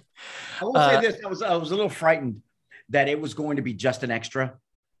it. I will say this. I was a little frightened that it was going to be just an extra,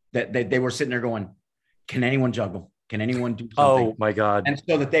 that they were sitting there going, can anyone juggle? Can anyone do something? Oh my God. And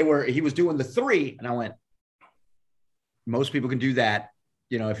so that he was doing the 3. And I went, most people can do that.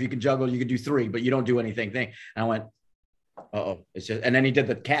 You know, if you can juggle, you can do 3, but you don't do anything. And I went, it's just, and then he did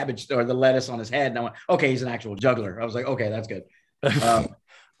the cabbage or the lettuce on his head. And I went, okay, he's an actual juggler. I was like, okay, that's good.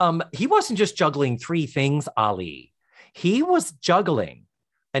 He wasn't just juggling 3 things, Ali. He was juggling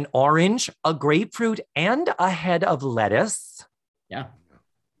an orange, a grapefruit, and a head of lettuce. Yeah.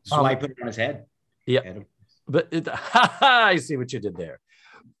 So I put it on his head. Yeah. But I see what you did there.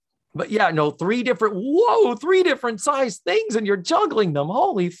 But yeah, no, 3 different size things, and you're juggling them.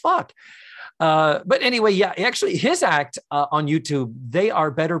 Holy fuck. But anyway, yeah, actually his act on YouTube, they are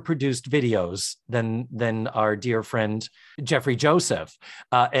better produced videos than our dear friend Jeffrey Joseph.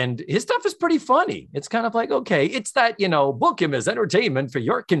 And his stuff is pretty funny. It's kind of like, okay, it's that, book him as entertainment for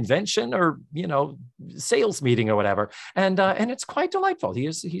your convention or, sales meeting or whatever. And it's quite delightful.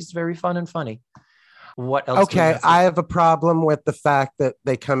 He's very fun and funny. What else? Okay, I have a problem with the fact that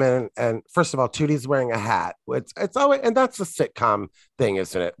they come in and first of all, Tootie's wearing a hat. It's always, and that's a sitcom thing,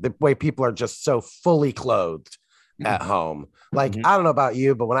 isn't it? The way people are just so fully clothed at home. Like, I don't know about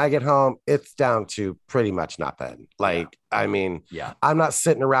you, but when I get home, it's down to pretty much nothing. Like, I mean, I'm not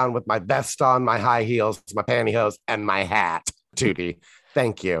sitting around with my vest on, my high heels, my pantyhose, and my hat, Tootie.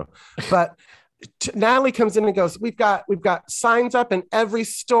 Thank you. But Natalie comes in and goes, we've got signs up in every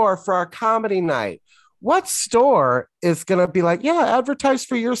store for our comedy night. What store is going to be like, yeah, advertise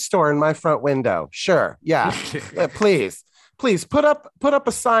for your store in my front window? Sure. Yeah. Please put up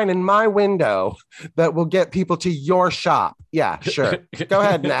a sign in my window that will get people to your shop. Yeah, sure. Go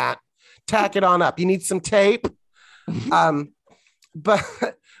ahead, Nat. Tack it on up. You need some tape? But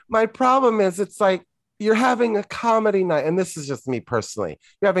my problem is it's like you're having a comedy night, and this is just me personally.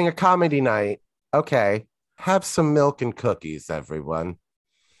 You're having a comedy night. Okay. Have some milk and cookies, everyone.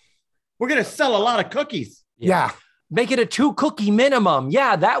 We're going to sell a lot of cookies. Yeah. Make it a 2 cookie minimum.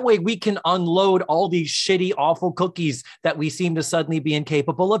 Yeah, that way we can unload all these shitty, awful cookies that we seem to suddenly be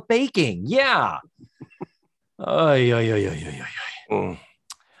incapable of baking. Yeah.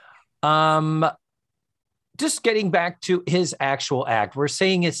 Just getting back to his actual act. We're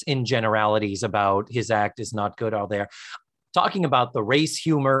saying it's in generalities about his act is not good out there. Talking about the race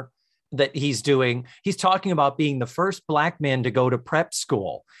humor that he's doing. He's talking about being the first Black man to go to prep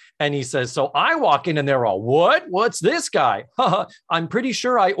school. And he says, so I walk in and they're all, what? What's this guy? I'm pretty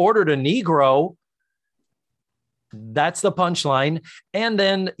sure I ordered a Negro. That's the punchline. And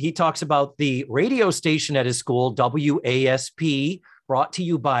then he talks about the radio station at his school, WASP, brought to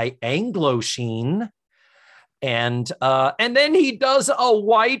you by Anglo Sheen. And then he does a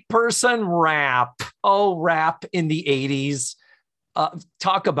white person rap. Oh, rap in the 80s.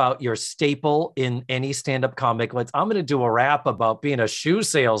 Talk about your staple in any stand-up comic. I'm going to do a rap about being a shoe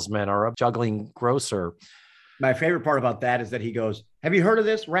salesman or a juggling grocer. My favorite part about that is that he goes, have you heard of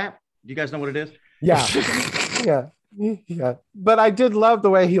this rap? Do you guys know what it is? Yeah. Yeah. But I did love the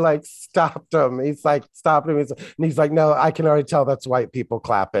way he like stopped him. He's like, stopped him. And he's like, no, I can already tell that's white people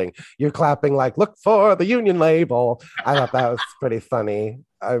clapping. You're clapping like, look for the union label. I thought that was pretty funny.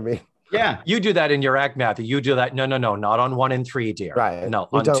 I mean, yeah. You do that in your act, Matthew. You do that. No, not on 1 and 3, dear. Right. No,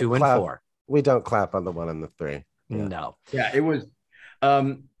 on 2 and 4. We don't clap on the 1 and the 3. Yeah. No. Yeah, it was,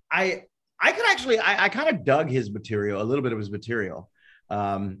 I could actually, I kind of dug his material, a little bit of his material.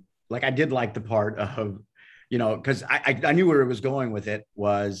 Like I did like the part of, because I knew where it was going with it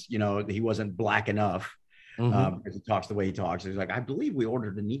was, he wasn't Black enough. Because he talks the way he talks. He's like, I believe we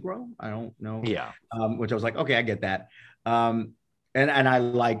ordered a Negro. I don't know. Yeah. Which I was like, okay, I get that. And I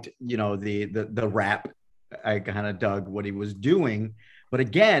liked, the rap. I kind of dug what he was doing. But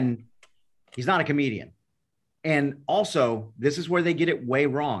again, he's not a comedian. And also, this is where they get it way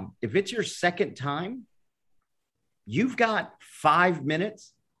wrong. If it's your second time, you've got 5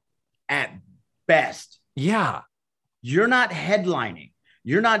 minutes at best. Yeah. You're not headlining.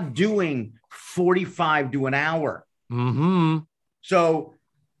 You're not doing 45 to an hour. Mm-hmm. So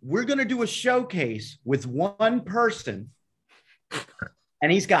we're going to do a showcase with one person,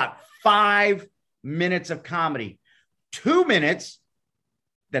 and he's got 5 minutes of comedy. 2 minutes,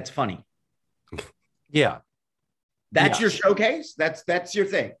 that's funny. Yeah. That's your showcase? That's your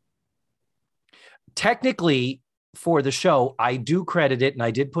thing. Technically, for the show, I do credit it, and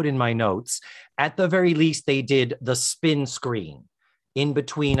I did put in my notes. At the very least, they did the spin screen in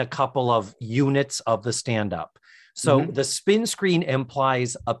between a couple of units of the stand-up. So the spin screen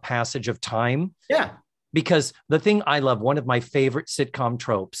implies a passage of time. Yeah. Because the thing I love, one of my favorite sitcom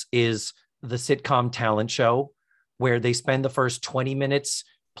tropes is the sitcom talent show, where they spend the first 20 minutes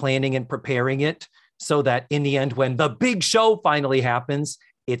planning and preparing it so that in the end, when the big show finally happens,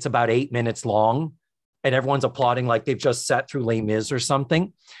 it's about 8 minutes long and everyone's applauding like they've just sat through Les Mis or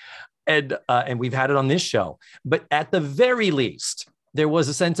something. And we've had it on this show. But at the very least, there was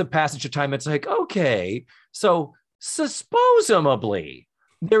a sense of passage of time. It's like, okay, so supposedly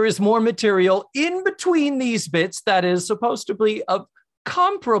there is more material in between these bits that is supposed to be of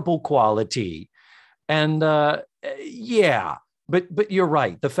comparable quality. And yeah, but you're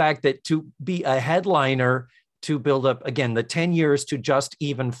right. The fact that to be a headliner, to build up, again, the 10 years to just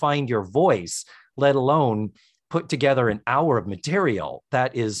even find your voice, let alone put together an hour of material,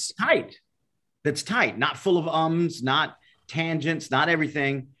 that is tight. That's tight, not full of ums, not tangents, not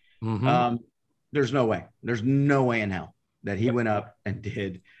everything. There's no way. There's no way in hell that he went up and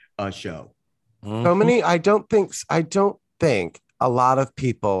did a show. So many, I don't think a lot of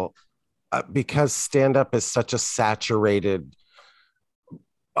people, because stand-up is such a saturated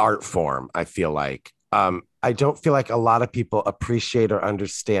art form, I feel like, I don't feel like a lot of people appreciate or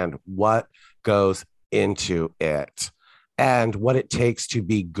understand what goes into it and what it takes to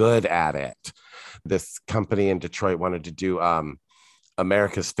be good at it. This company in Detroit wanted to do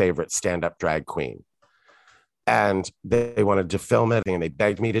America's favorite stand-up drag queen. And they wanted to film it and they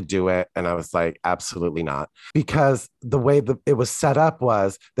begged me to do it. And I was like, absolutely not. Because the way it was set up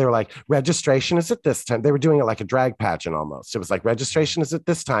was, they were like, registration is at this time. They were doing it like a drag pageant almost. It was like, registration is at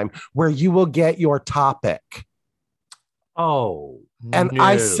this time where you will get your topic. Oh, and no.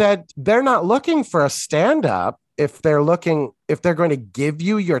 I said, they're not looking for a stand-up. If they're going to give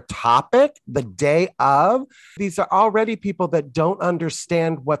you your topic the day of, these are already people that don't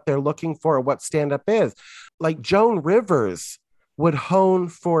understand what they're looking for or what stand-up is. Like Joan Rivers would hone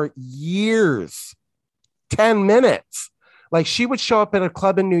for years, 10 minutes. Like she would show up at a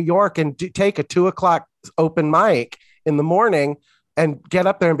club in New York and take a 2:00 open mic in the morning and get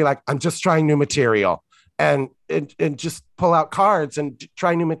up there and be like, I'm just trying new material. And just pull out cards and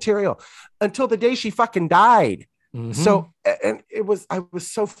try new material until the day she fucking died. Mhm. So, and I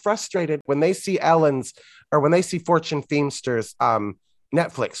was so frustrated when they see Ellen's or when they see Fortune Feimster's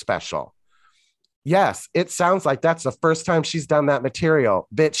Netflix special. Yes, it sounds like that's the first time she's done that material,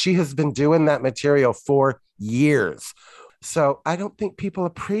 but she has been doing that material for years. So I don't think people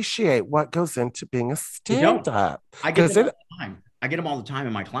appreciate what goes into being a stand-up. I get them all the time. I get them all the time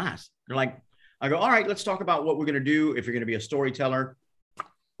in my class. They're like, I go, all right, let's talk about what we're going to do. If you're going to be a storyteller,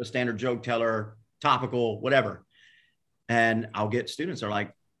 a standard joke teller, topical, whatever. And I'll get students that are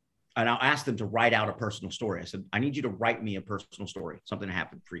like, and I'll ask them to write out a personal story. I said, I need you to write me a personal story, something that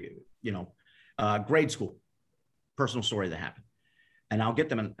happened for you, grade school, personal story that happened. And I'll get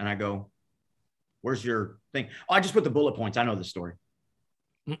them and I go, where's your thing? Oh, I just put the bullet points. I know the story.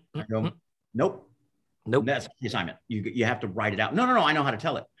 I go, nope. That's the assignment. You have to write it out. No. I know how to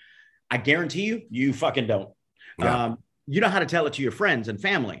tell it. I guarantee you fucking don't. Yeah. You know how to tell it to your friends and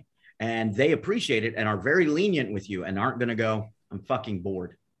family, and they appreciate it and are very lenient with you and aren't going to go, I'm fucking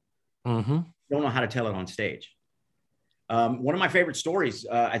bored. Mm-hmm. Don't know how to tell it on stage. One of my favorite stories,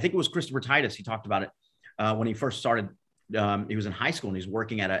 I think it was Christopher Titus. He talked about it when he first started. He was in high school and he's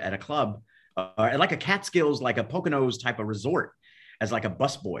working at a club, at like a Catskills, like a Poconos type of resort as like a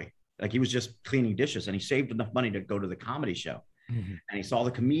busboy. Like he was just cleaning dishes and he saved enough money to go to the comedy show. Mm-hmm. And he saw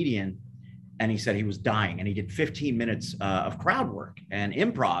the comedian and he said he was dying. And he did 15 minutes of crowd work and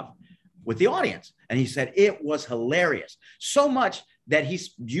improv with the audience. And he said it was hilarious. So much that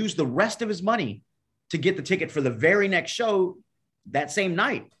he's used the rest of his money to get the ticket for the very next show that same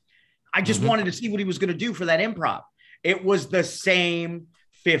night. I just wanted to see what he was going to do for that improv. It was the same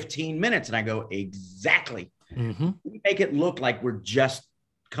 15 minutes. And I go, exactly. Mm-hmm. We make it look like we're just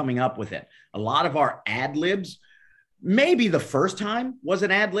coming up with it. A lot of our ad libs, maybe the first time was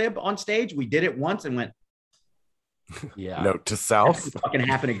an ad lib on stage. We did it once and went, yeah, note to self, that's fucking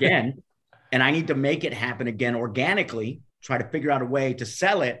happen again. And I need to make it happen again organically, try to figure out a way to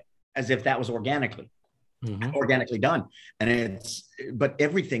sell it as if that was organically done. But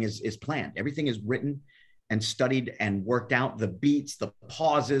everything is planned. Everything is written and studied and worked out. The beats, the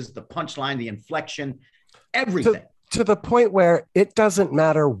pauses, the punchline, the inflection, everything. To the point where it doesn't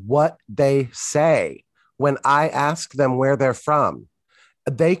matter what they say. When I ask them where they're from,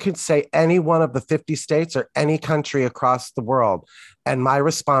 they could say any one of the 50 states or any country across the world. And my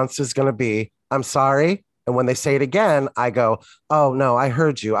response is going to be, I'm sorry. And when they say it again, I go, oh, no, I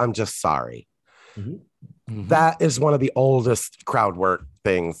heard you. I'm just sorry. Mm-hmm. Mm-hmm. That is one of the oldest crowd work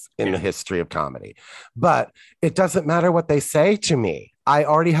things in the history of comedy. But it doesn't matter what they say to me. I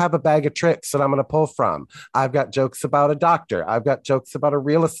already have a bag of tricks that I'm going to pull from. I've got jokes about a doctor. I've got jokes about a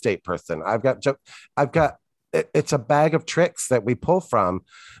real estate person. It's a bag of tricks that we pull from,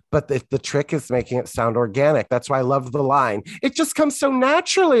 but the trick is making it sound organic. That's why I love the line. It just comes so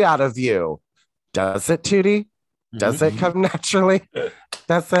naturally out of you. Does it, Tootie? Does it come naturally?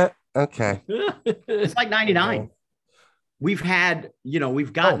 That's it. Okay. It's like 99. We've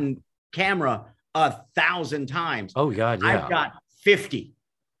gotten camera 1,000 times. Oh God. Yeah. I've got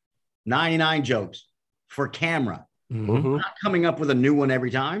 99 jokes for camera. Mm-hmm. I'm not coming up with a new one every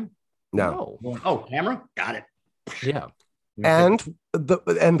time. No. Oh, camera? Got it. Yeah. And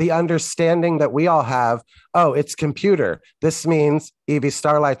the understanding that we all have, it's computer. This means Evie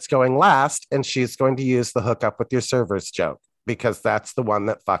Starlight's going last and she's going to use the hook up with your servers joke because that's the one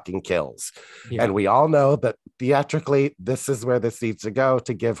that fucking kills. Yeah. And we all know that theatrically, this is where this needs to go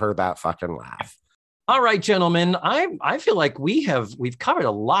to give her that fucking laugh. All right, gentlemen, I feel like we've covered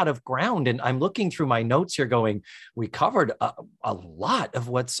a lot of ground, and I'm looking through my notes here going, we covered a lot of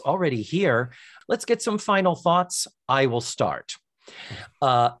what's already here. Let's get some final thoughts. I will start.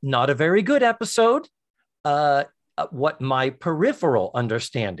 Not a very good episode. What my peripheral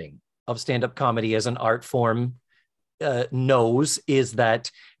understanding of stand-up comedy as an art form knows is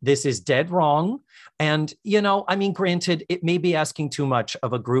that this is dead wrong. And, granted, it may be asking too much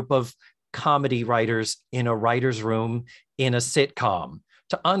of a group of comedy writers in a writer's room in a sitcom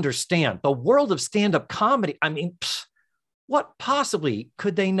to understand the world of stand-up comedy. What possibly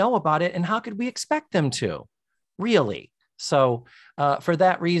could they know about it, and how could we expect them to? Really? So for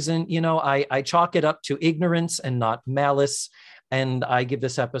that reason, I chalk it up to ignorance and not malice, and I give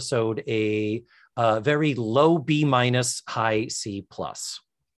this episode a very low B-, high C+.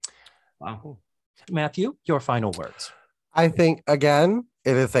 Wow. Matthew, your final words. I think, again,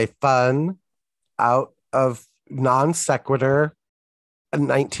 it is a fun, out of non sequitur,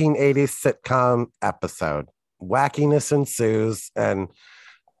 1980s sitcom episode. Wackiness ensues. And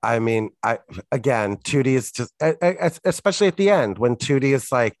Tootie is just, especially at the end, when Tootie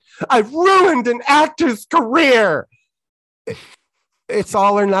is like, I've ruined an actor's career. It's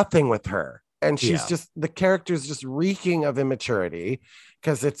all or nothing with her. And she's just, the character's just reeking of immaturity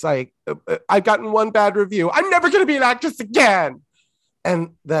because it's like, I've gotten one bad review. I'm never going to be an actress again.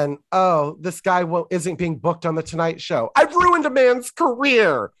 And then, this guy isn't being booked on the Tonight Show. I've ruined a man's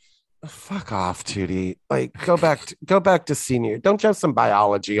career. Fuck off, Tootie. Like, go back to senior. Don't you have some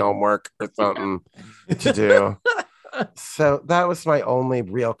biology homework or something to do? So that was my only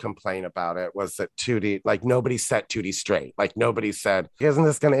real complaint about it, was that Tootie, like, nobody set Tootie straight. Like, nobody said, isn't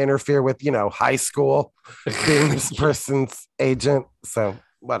this going to interfere with, high school being this person's agent? So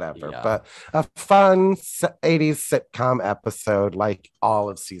whatever. Yeah. But a fun 80s sitcom episode, like all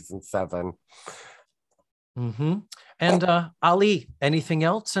of season 7. Mm-hmm. And Ali, anything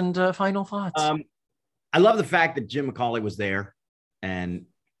else and final thoughts? I love the fact that Jim McCauley was there, and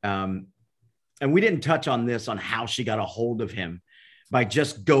we didn't touch on this, on how she got a hold of him by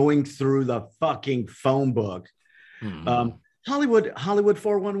just going through the fucking phone book. Mm-hmm. Hollywood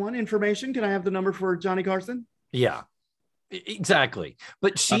 411 information. Can I have the number for Johnny Carson? Yeah, exactly.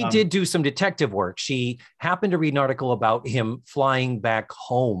 But she did do some detective work. She happened to read an article about him flying back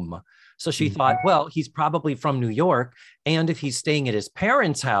home. So she thought, well, he's probably from New York. And if he's staying at his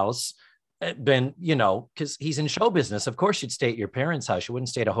parents' house, then, because he's in show business, of course you'd stay at your parents' house. You wouldn't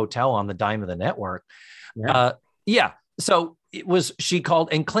stay at a hotel on the dime of the network. Yeah. So she called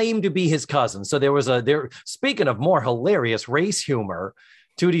and claimed to be his cousin. So speaking of more hilarious race humor,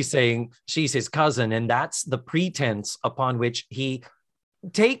 Tootie saying she's his cousin. And that's the pretense upon which he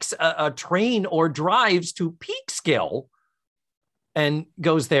takes a train or drives to Peekskill and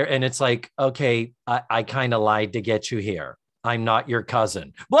goes there. And it's like, okay, I kind of lied to get you here. I'm not your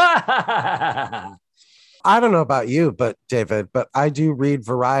cousin. I don't know about you, but David, but I do read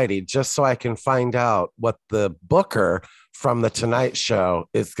Variety just so I can find out what the booker from the Tonight Show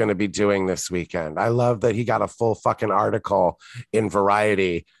is going to be doing this weekend. I love that he got a full fucking article in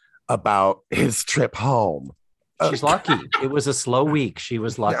Variety about his trip home. She's lucky. It was a slow week. She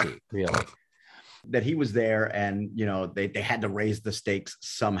was lucky, really. That he was there, and they had to raise the stakes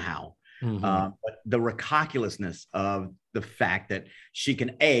somehow. Mm-hmm. But the ridiculousness of the fact that she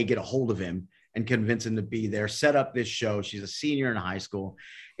can get a hold of him and convince him to be there, set up this show. She's a senior in high school.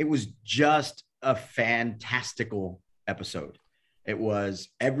 It was just a fantastical episode.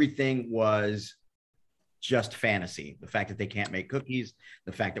 Everything was just fantasy. The fact that they can't make cookies,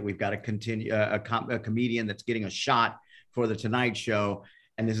 the fact that we've got a comedian that's getting a shot for the Tonight Show,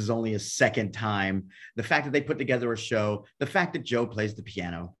 and this is only his second time. The fact that they put together a show, the fact that Joe plays the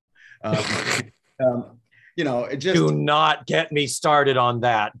piano. It just, do not get me started on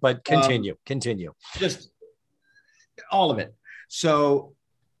that, but continue. Just all of it. So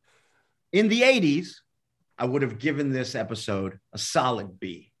in the 80s, I would have given this episode a solid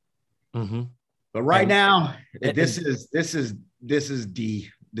B. Mm-hmm. But right now, this is D.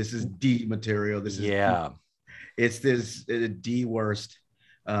 This is D material. This is it's this D worst.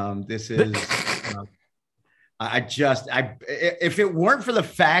 This is. If it weren't for the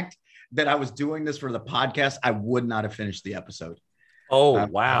fact that I was doing this for the podcast, I would not have finished the episode. Oh,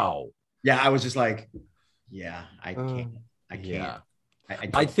 wow. Yeah, I was just like, I can't. Yeah.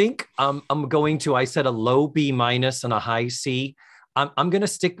 I think I'm going to, I said a low B- and a high C. I'm going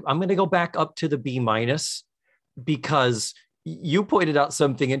to go back up to the B- because you pointed out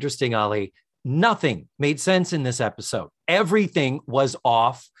something interesting, Ali. Nothing made sense in this episode. Everything was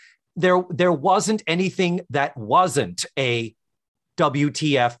off. There wasn't anything that wasn't a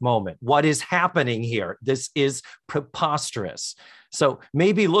WTF moment. What is happening here? This is preposterous. So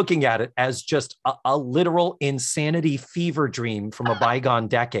maybe looking at it as just a literal insanity fever dream from a bygone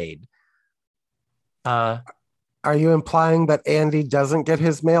decade. Are you implying that Andy doesn't get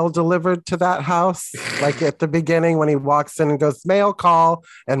his mail delivered to that house? Like at the beginning when he walks in and goes, mail call,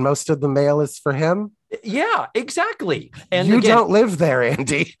 and most of the mail is for him? Yeah, exactly. And you don't live there,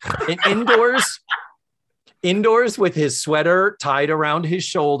 Andy. Indoors with his sweater tied around his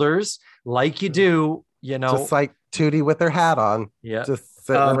shoulders, like you do, Just like Tootie with her hat on. Yeah. Just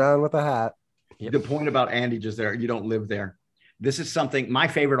sitting around with a hat. The point about Andy just there, you don't live there. This is something, my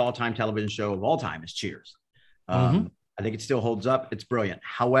favorite all-time television show of all time is Cheers. I think it still holds up. It's brilliant.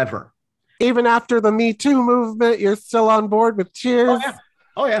 However, even after the Me Too movement, you're still on board with Cheers?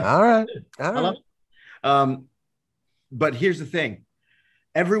 Oh, yeah. All right. But here's the thing.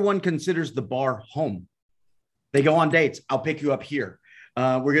 Everyone considers the bar home. They go on dates. I'll pick you up here.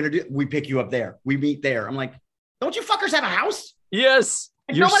 We pick you up there. We meet there. I'm like, don't you fuckers have a house? Yes.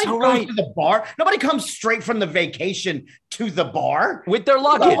 Nobody goes to the bar. Nobody comes straight from the vacation to the bar with their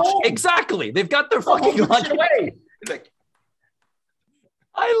luggage. Exactly. They've got their fucking luggage. Away. Like,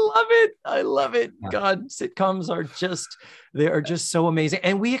 I love it. I love it. Yeah. God, sitcoms they are just so amazing.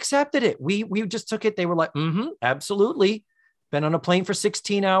 And we accepted it. We just took it. They were like, absolutely. Been on a plane for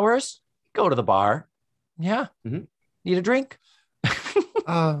 16 hours. Go to the bar. Yeah. Mhm. Need a drink.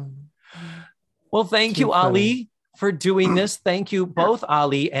 Um, Well, thank Too you, funny. Ali, for doing this. Thank you, both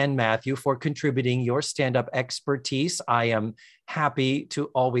Ali and Matthew, for contributing your stand-up expertise. I am happy to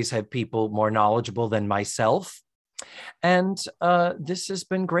always have people more knowledgeable than myself. And this has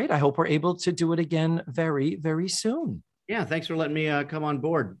been great. I hope we're able to do it again very, very soon. Yeah, thanks for letting me come on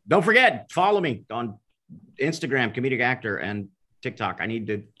board. Don't forget, follow me on Instagram, comedic actor, and TikTok. I need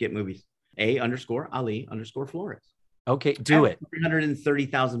to get movies. A_Ali_Flores. Okay, do it.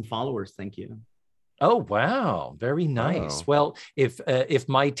 330,000 followers. Thank you. Oh, wow. Very nice. Wow. Well, if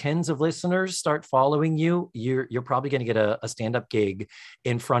my tens of listeners start following you, you're probably going to get a stand-up gig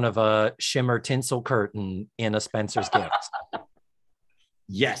in front of a shimmer tinsel curtain in a Spencer's Gifts.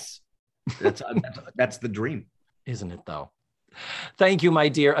 Yes, that's the dream. Isn't it, though? Thank you, my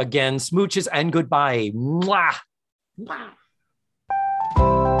dear. Again, smooches and goodbye. Mwah.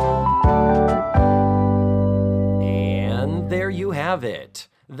 And there you have it.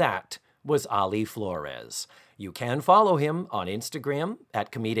 That was Ali Flores. You can follow him on Instagram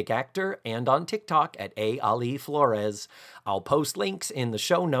at Comedic Actor and on TikTok at Ali Flores. I'll post links in the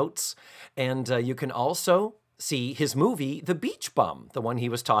show notes. And you can also see his movie, The Beach Bum, the one he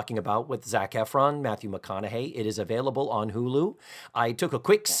was talking about with Zac Efron, Matthew McConaughey. It is available on Hulu. I took a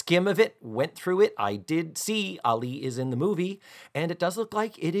quick skim of it, went through it. I did see Ali is in the movie, and it does look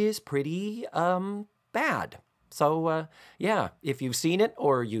like it is pretty bad. So, yeah, if you've seen it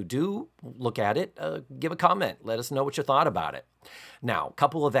or you do look at it, give a comment. Let us know what you thought about it. Now, a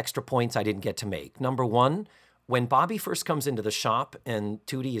couple of extra points I didn't get to make. Number one, when Bobby first comes into the shop and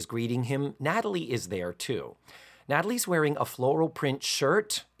Tootie is greeting him, Natalie is there too. Natalie's wearing a floral print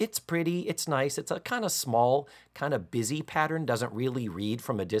shirt. It's pretty, it's nice. It's a kind of small, kind of busy pattern, doesn't really read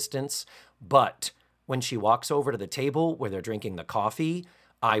from a distance. But when she walks over to the table where they're drinking the coffee,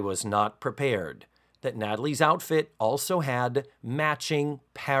 I was not prepared that Natalie's outfit also had matching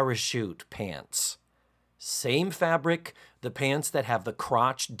parachute pants. Same fabric, the pants that have the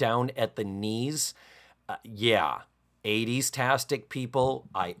crotch down at the knees. Yeah, 80s-tastic people,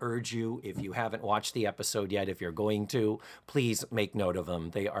 I urge you, if you haven't watched the episode yet, if you're going to, please make note of them.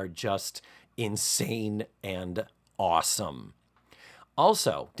 They are just insane and awesome.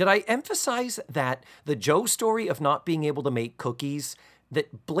 Also, did I emphasize that the Joe story of not being able to make cookies,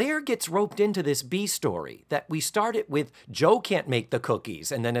 that Blair gets roped into this B story, that we started with Joe can't make the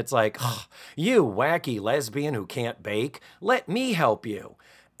cookies, and then it's like, oh, you wacky lesbian who can't bake, let me help you.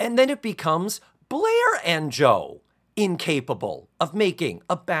 And then it becomes Blair and Joe incapable of making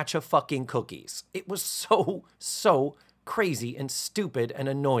a batch of fucking cookies. It was so crazy and stupid and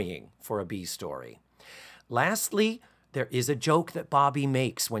annoying for a B story. Lastly, there is a joke that Bobby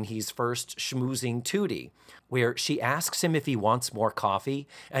makes when he's first schmoozing Tootie, where she asks him if he wants more coffee,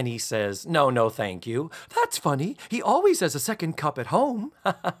 and he says, no, thank you. That's funny. He always has a second cup at home.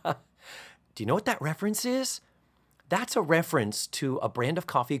 Do you know what that reference is? That's a reference to a brand of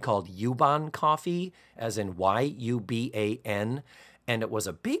coffee called Yuban coffee, as in Yuban, and it was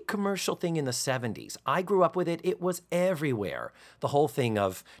a big commercial thing in the 70s. I grew up with it. It was everywhere. The whole thing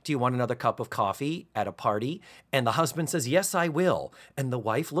of, do you want another cup of coffee at a party? And the husband says, yes, I will. And the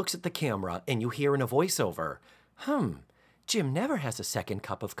wife looks at the camera and you hear in a voiceover, Jim never has a second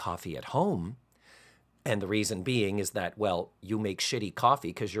cup of coffee at home. And the reason being is that, well, you make shitty coffee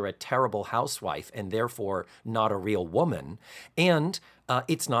because you're a terrible housewife and therefore not a real woman. And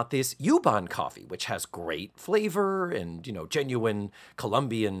it's not this Yuban coffee, which has great flavor and, genuine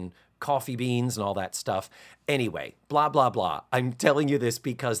Colombian coffee beans and all that stuff. Anyway, blah, blah, blah. I'm telling you this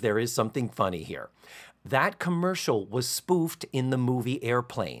because there is something funny here. That commercial was spoofed in the movie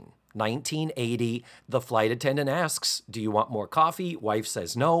Airplane. 1980, the flight attendant asks, do you want more coffee? Wife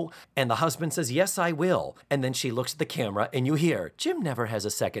says no. And the husband says, yes, I will. And then she looks at the camera and you hear, Jim never has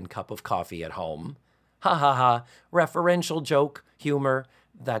a second cup of coffee at home. Ha ha ha. Referential joke, humor,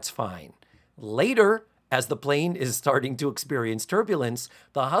 that's fine. Later, as the plane is starting to experience turbulence,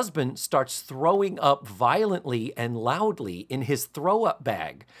 the husband starts throwing up violently and loudly in his throw-up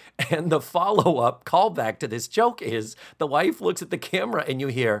bag. And the follow-up callback to this joke is the wife looks at the camera and you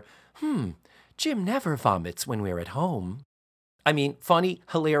hear, Jim never vomits when we're at home. I mean, funny,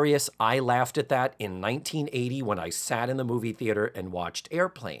 hilarious. I laughed at that in 1980 when I sat in the movie theater and watched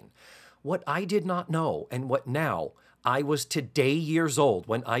Airplane. What I did not know, and what now, I was today years old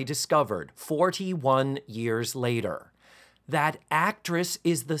when I discovered 41 years later. That actress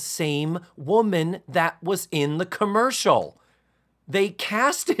is the same woman that was in the commercial. They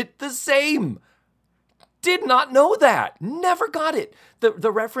cast it the same. Did not know that. Never got it.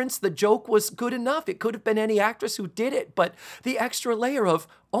 The reference, the joke was good enough. It could have been any actress who did it, but the extra layer of,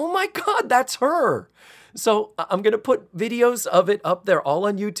 oh my God, that's her. So I'm going to put videos of it up there, all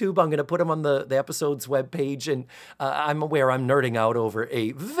on YouTube. I'm going to put them on the episode's webpage. And I'm aware I'm nerding out over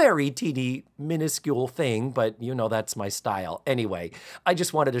a very teeny, minuscule thing, but you know that's my style. Anyway, I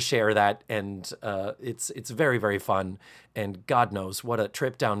just wanted to share that, and it's very, very fun. And God knows what a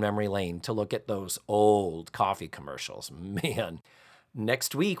trip down memory lane to look at those old coffee commercials. Man.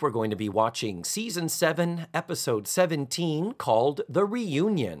 Next week, we're going to be watching Season 7, Episode 17, called The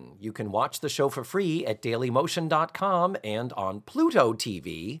Reunion. You can watch the show for free at dailymotion.com and on Pluto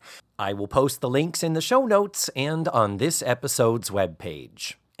TV. I will post the links in the show notes and on this episode's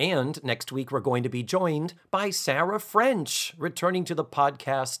webpage. And next week, we're going to be joined by Sarah French, returning to the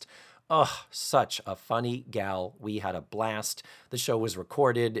podcast. Oh, such a funny gal. We had a blast. The show was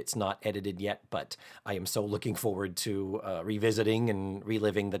recorded. It's not edited yet, but I am so looking forward to revisiting and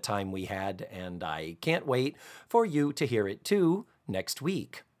reliving the time we had, and I can't wait for you to hear it too next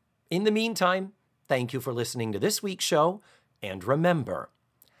week. In the meantime, thank you for listening to this week's show, and remember,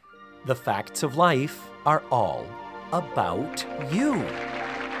 the facts of life are all about you.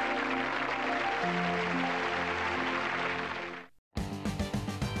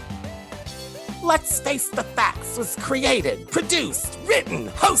 Let's Face the Facts was created, produced, written,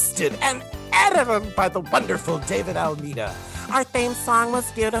 hosted, and edited by the wonderful David Almeida. Our theme song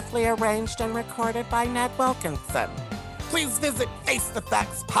was beautifully arranged and recorded by Ned Wilkinson. Please visit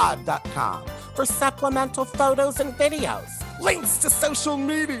FaceTheFactsPod.com for supplemental photos and videos, links to social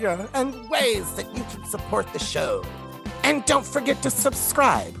media, and ways that you can support the show. And don't forget to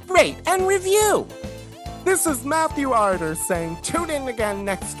subscribe, rate, and review. This is Matthew Arder saying tune in again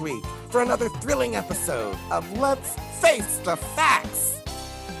next week for another thrilling episode of Let's Face the Facts.